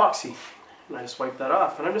epoxy. And I just wipe that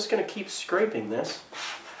off. And I'm just going to keep scraping this,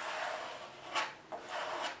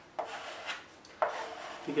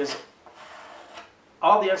 because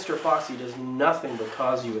all the extra epoxy does nothing but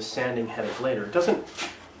cause you a sanding headache later. It doesn't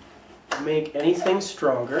make anything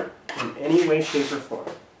stronger in any way, shape, or form.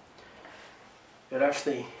 It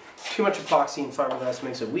actually, too much epoxy and fiberglass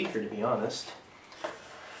makes it weaker, to be honest.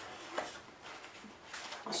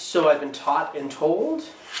 So I've been taught and told.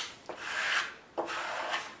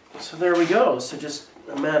 So there we go. So just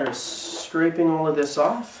a matter of scraping all of this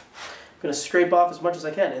off. I'm going to scrape off as much as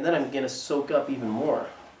I can, and then I'm going to soak up even more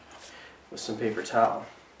with some paper towel.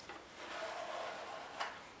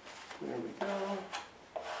 There we go.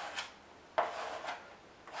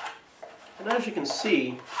 And as you can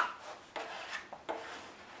see,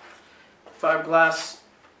 fiberglass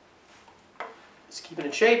is keeping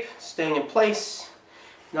it shape, staying in place,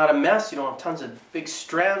 not a mess. You don't have tons of big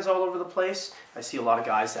strands all over the place. I see a lot of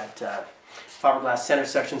guys at fiberglass center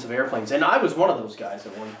sections of airplanes, and I was one of those guys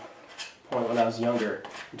at one point when I was younger,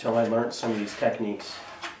 until I learned some of these techniques.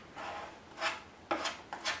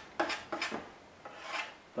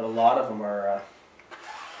 But a lot of them are,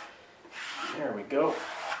 there we go.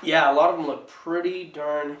 Yeah, a lot of them look pretty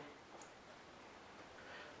darn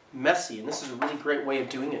messy, and this is a really great way of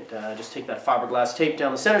doing it. Just take that fiberglass tape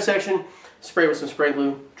down the center section, spray it with some spray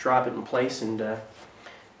glue, drop it in place, and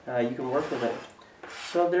you can work with it.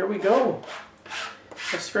 So there we go.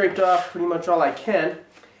 I've scraped off pretty much all I can,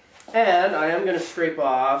 and I am going to scrape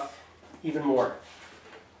off even more.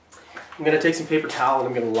 I'm going to take some paper towel and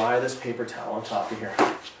I'm going to lie this paper towel on top of here.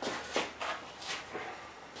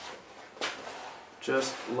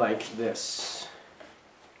 Just like this.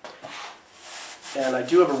 And I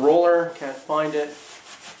do have a roller, can't find it,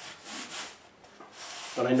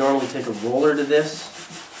 but I normally take a roller to this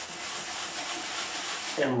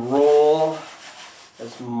and roll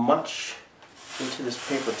as much into this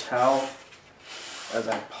paper towel as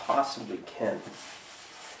I possibly can.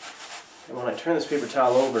 And when I turn this paper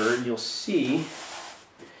towel over, you'll see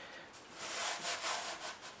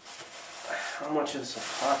how much of this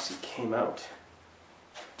epoxy came out.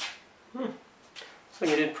 Looks like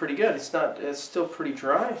I did pretty good. It's still pretty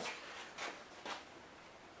dry.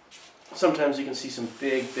 Sometimes you can see some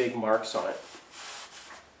big marks on it.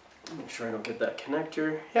 Make sure I don't get that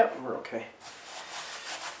connector. Yep, we're okay.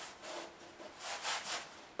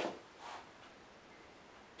 There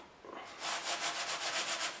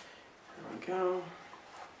we go.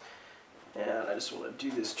 And I just want to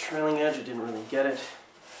do this trailing edge. I didn't really get it.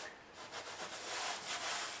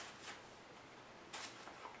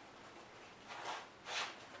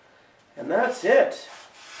 And that's it.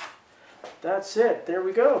 That's it. There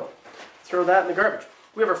we go. Throw that in the garbage.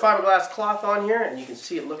 We have our fiberglass cloth on here, and you can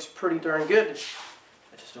see it looks pretty darn good.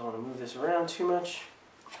 I just don't want to move this around too much.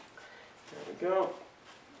 There we go.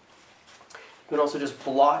 You can also just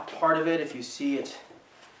blot part of it if you see it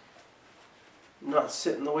not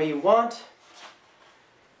sitting the way you want.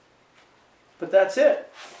 But that's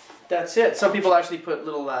it. That's it. Some people actually put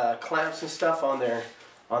little clamps and stuff on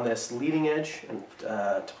this leading edge and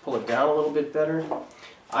to pull it down a little bit better.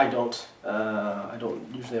 I don't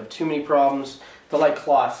usually have too many problems. The light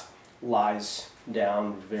cloth lies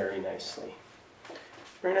down very nicely.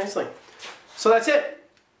 Very nicely. So that's it.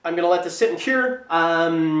 I'm going to let this sit and cure.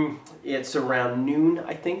 It's around noon,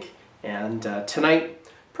 I think. And tonight,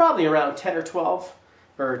 probably around 10 or 12,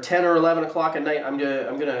 or 10 or 11 o'clock at night, I'm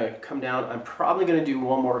gonna come down. I'm probably going to do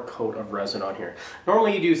one more coat of resin on here.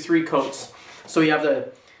 Normally you do 3 coats. So you have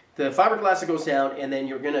the fiberglass that goes down, and then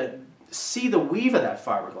you're going to see the weave of that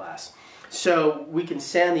fiberglass. So we can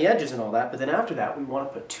sand the edges and all that, but then after that we want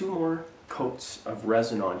to put 2 more coats of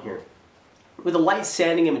resin on here with a light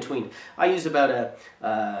sanding in between. I use about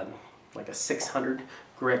like a 600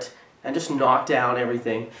 grit and just knock down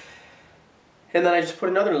everything. And then I just put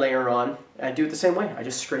another layer on, and I do it the same way. I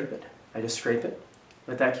just scrape it. I just scrape it.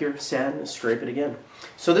 Let that cure, sand, and scrape it again.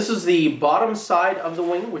 So this is the bottom side of the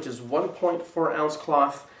wing, which is 1.4 ounce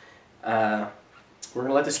cloth. We're going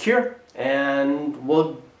to let this cure, and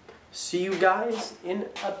we'll see you guys in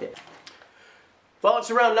a bit. Well, it's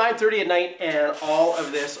around 9:30 at night, and all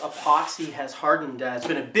of this epoxy has hardened. It's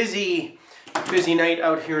been a busy night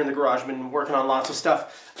out here in the garage. Been working on lots of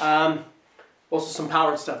stuff. Also some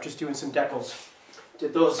powered stuff, just doing some decals.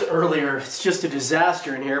 Did those earlier. It's just a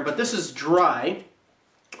disaster in here, but this is dry,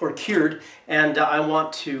 or cured, and I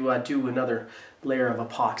want to do another layer of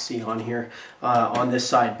epoxy on here, on this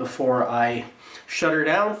side, before I shut her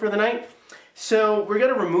down for the night. So we're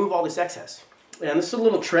going to remove all this excess. And this is a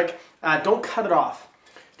little trick. Don't cut it off.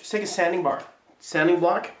 Just take a sanding block,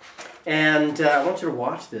 and I want you to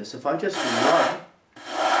watch this. If I just rub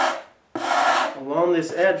along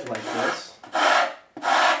this edge like this,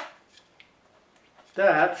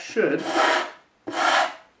 that should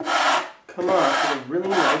come off with a really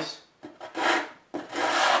nice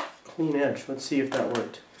clean edge. Let's see if that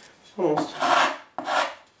worked. Almost.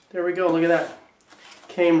 There we go, look at that.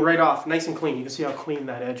 Came right off, nice and clean. You can see how clean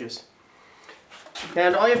that edge is.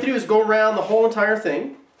 And all you have to do is go around the whole entire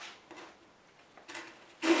thing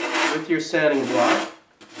with your sanding block.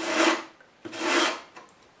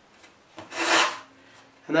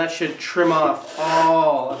 And that should trim off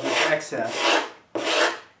all of this excess.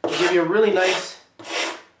 It'll give you a really nice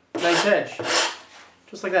edge.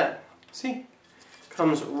 Just like that. See?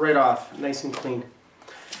 Comes right off, nice and clean.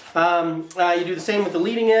 You do the same with the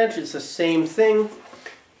leading edge. It's the same thing.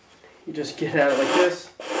 You just get at it like this.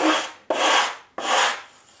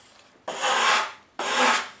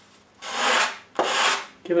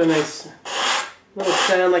 Give it a nice little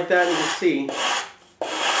sand like that, and you can see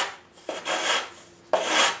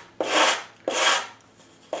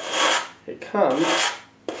it comes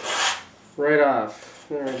right off.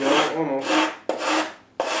 There we go, almost.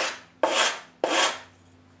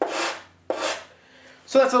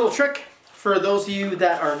 So that's a little trick for those of you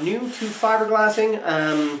that are new to fiberglassing,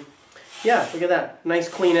 yeah, look at that, nice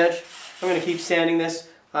clean edge. I'm going to keep sanding this.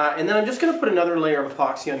 And then I'm just going to put another layer of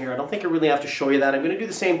epoxy on here. I don't think I really have to show you that. I'm going to do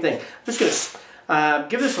the same thing. I'm just going to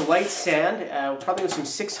give this a light sand, probably with some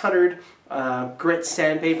 600 grit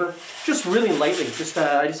sandpaper, just really lightly.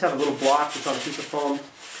 I just have a little block that's on a piece of foam.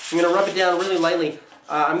 I'm going to rub it down really lightly.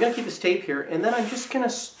 I'm going to keep this tape here, and then I'm just going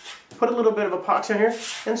to put a little bit of epoxy on here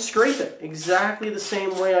and scrape it exactly the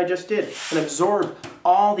same way I just did, and absorb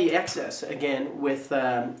all the excess again with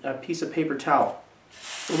a piece of paper towel.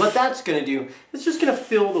 What that's going to do is just going to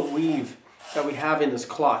fill the weave that we have in this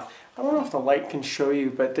cloth. I don't know if the light can show you,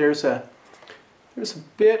 but there's a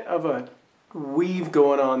bit of a weave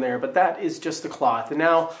going on there, but that is just the cloth. And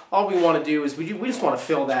now all we want to do is we just want to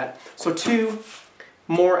fill that. So 2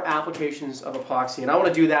 more applications of epoxy, and I want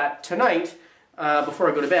to do that tonight before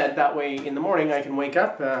I go to bed. That way in the morning I can wake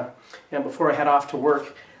up and before I head off to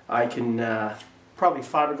work I can probably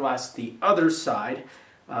fiberglass the other side.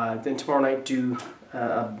 Then tomorrow night do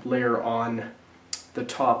a layer on the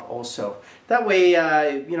top also. That way,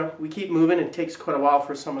 you know, we keep moving. It takes quite a while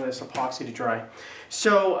for some of this epoxy to dry.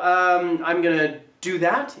 So I'm going to do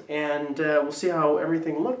that, and we'll see how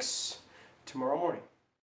everything looks tomorrow morning.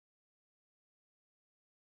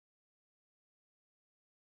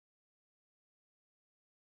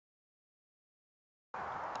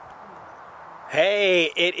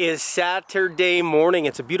 Hey, it is Saturday morning.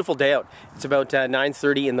 It's a beautiful day out. It's about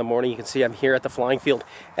 9:30 in the morning. You can see I'm here at the flying field.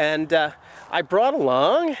 And I brought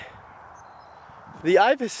along the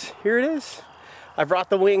IBIS. Here it is. I brought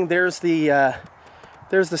the wing. There's the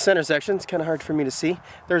center section. It's kind of hard for me to see.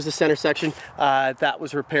 There's the center section that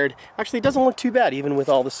was repaired. Actually, it doesn't look too bad, even with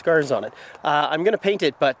all the scars on it. I'm going to paint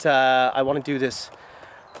it, but I want to do this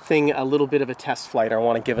thing a little bit of a test flight. I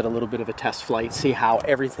want to give it a little bit of a test flight, see how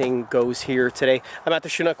everything goes here today. I'm at the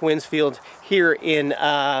Chinook Winds field here in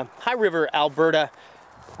High River, Alberta.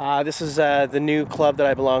 This is the new club that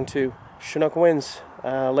I belong to, Chinook Winds.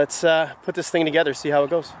 Let's put this thing together, see how it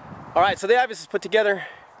goes. All right, so the IBIS is put together.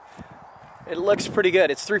 It looks pretty good.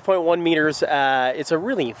 It's 3.1 meters. It's a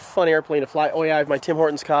really fun airplane to fly. Oh yeah, I have my Tim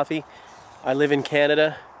Hortons coffee. I live in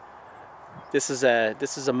Canada. This is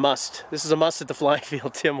a must. This is a must at the flying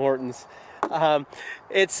field, Tim Hortons.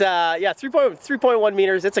 It's yeah, 3.1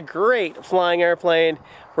 meters. It's a great flying airplane.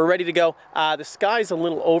 We're ready to go. The sky's a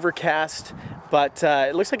little overcast, but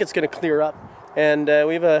it looks like it's going to clear up. And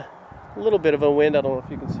we have a little bit of a wind. I don't know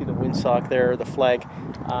if you can see the windsock there, or the flag,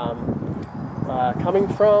 coming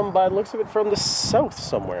from, by the looks of it, from the south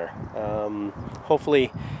somewhere.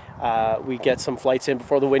 Hopefully we get some flights in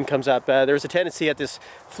before the wind comes up. There's a tendency at this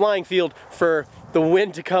flying field for the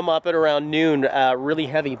wind to come up at around noon, really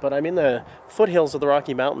heavy, but I'm in the foothills of the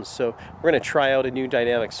Rocky Mountains, so we're going to try out a new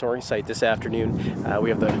dynamic soaring site this afternoon.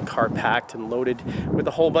 We have the car packed and loaded with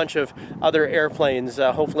a whole bunch of other airplanes.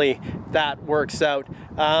 Hopefully that works out.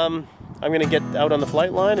 I'm going to get out on the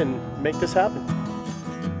flight line and make this happen.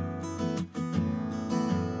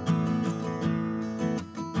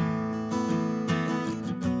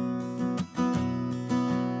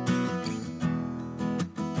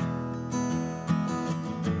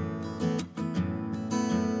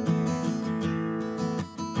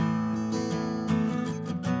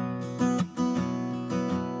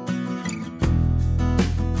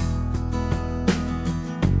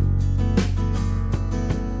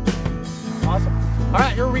 All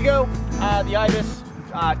right, here we go. The IBIS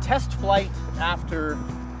test flight after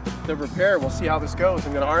the repair. We'll see how this goes.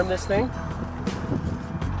 I'm going to arm this thing.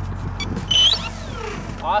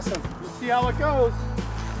 Awesome. Let's see how it goes.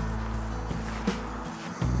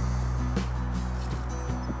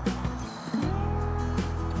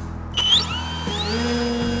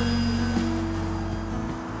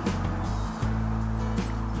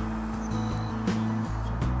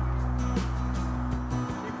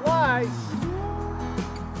 She flies.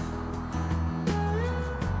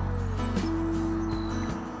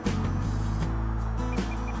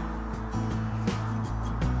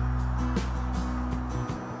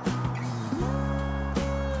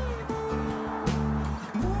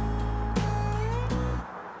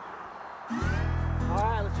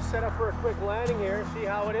 Set up for a quick landing here and see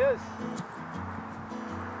how it is.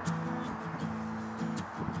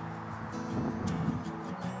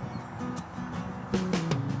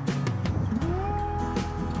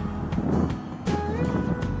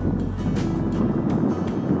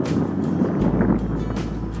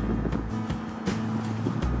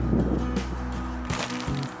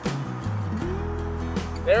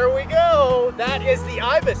 There we go. That is the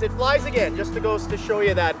IBIS. It flies again. Just goes to show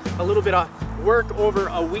you that a little bit of work over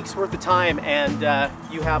a week's worth of time, and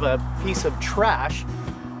you have a piece of trash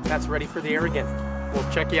that's ready for the air again.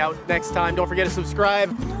 We'll check you out next time. Don't forget to subscribe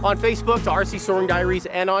on Facebook to RC Soaring Diaries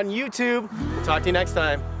and on YouTube. We'll talk to you next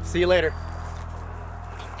time. See you later.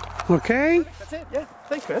 Okay. That's it. Yeah.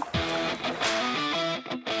 Thanks, man.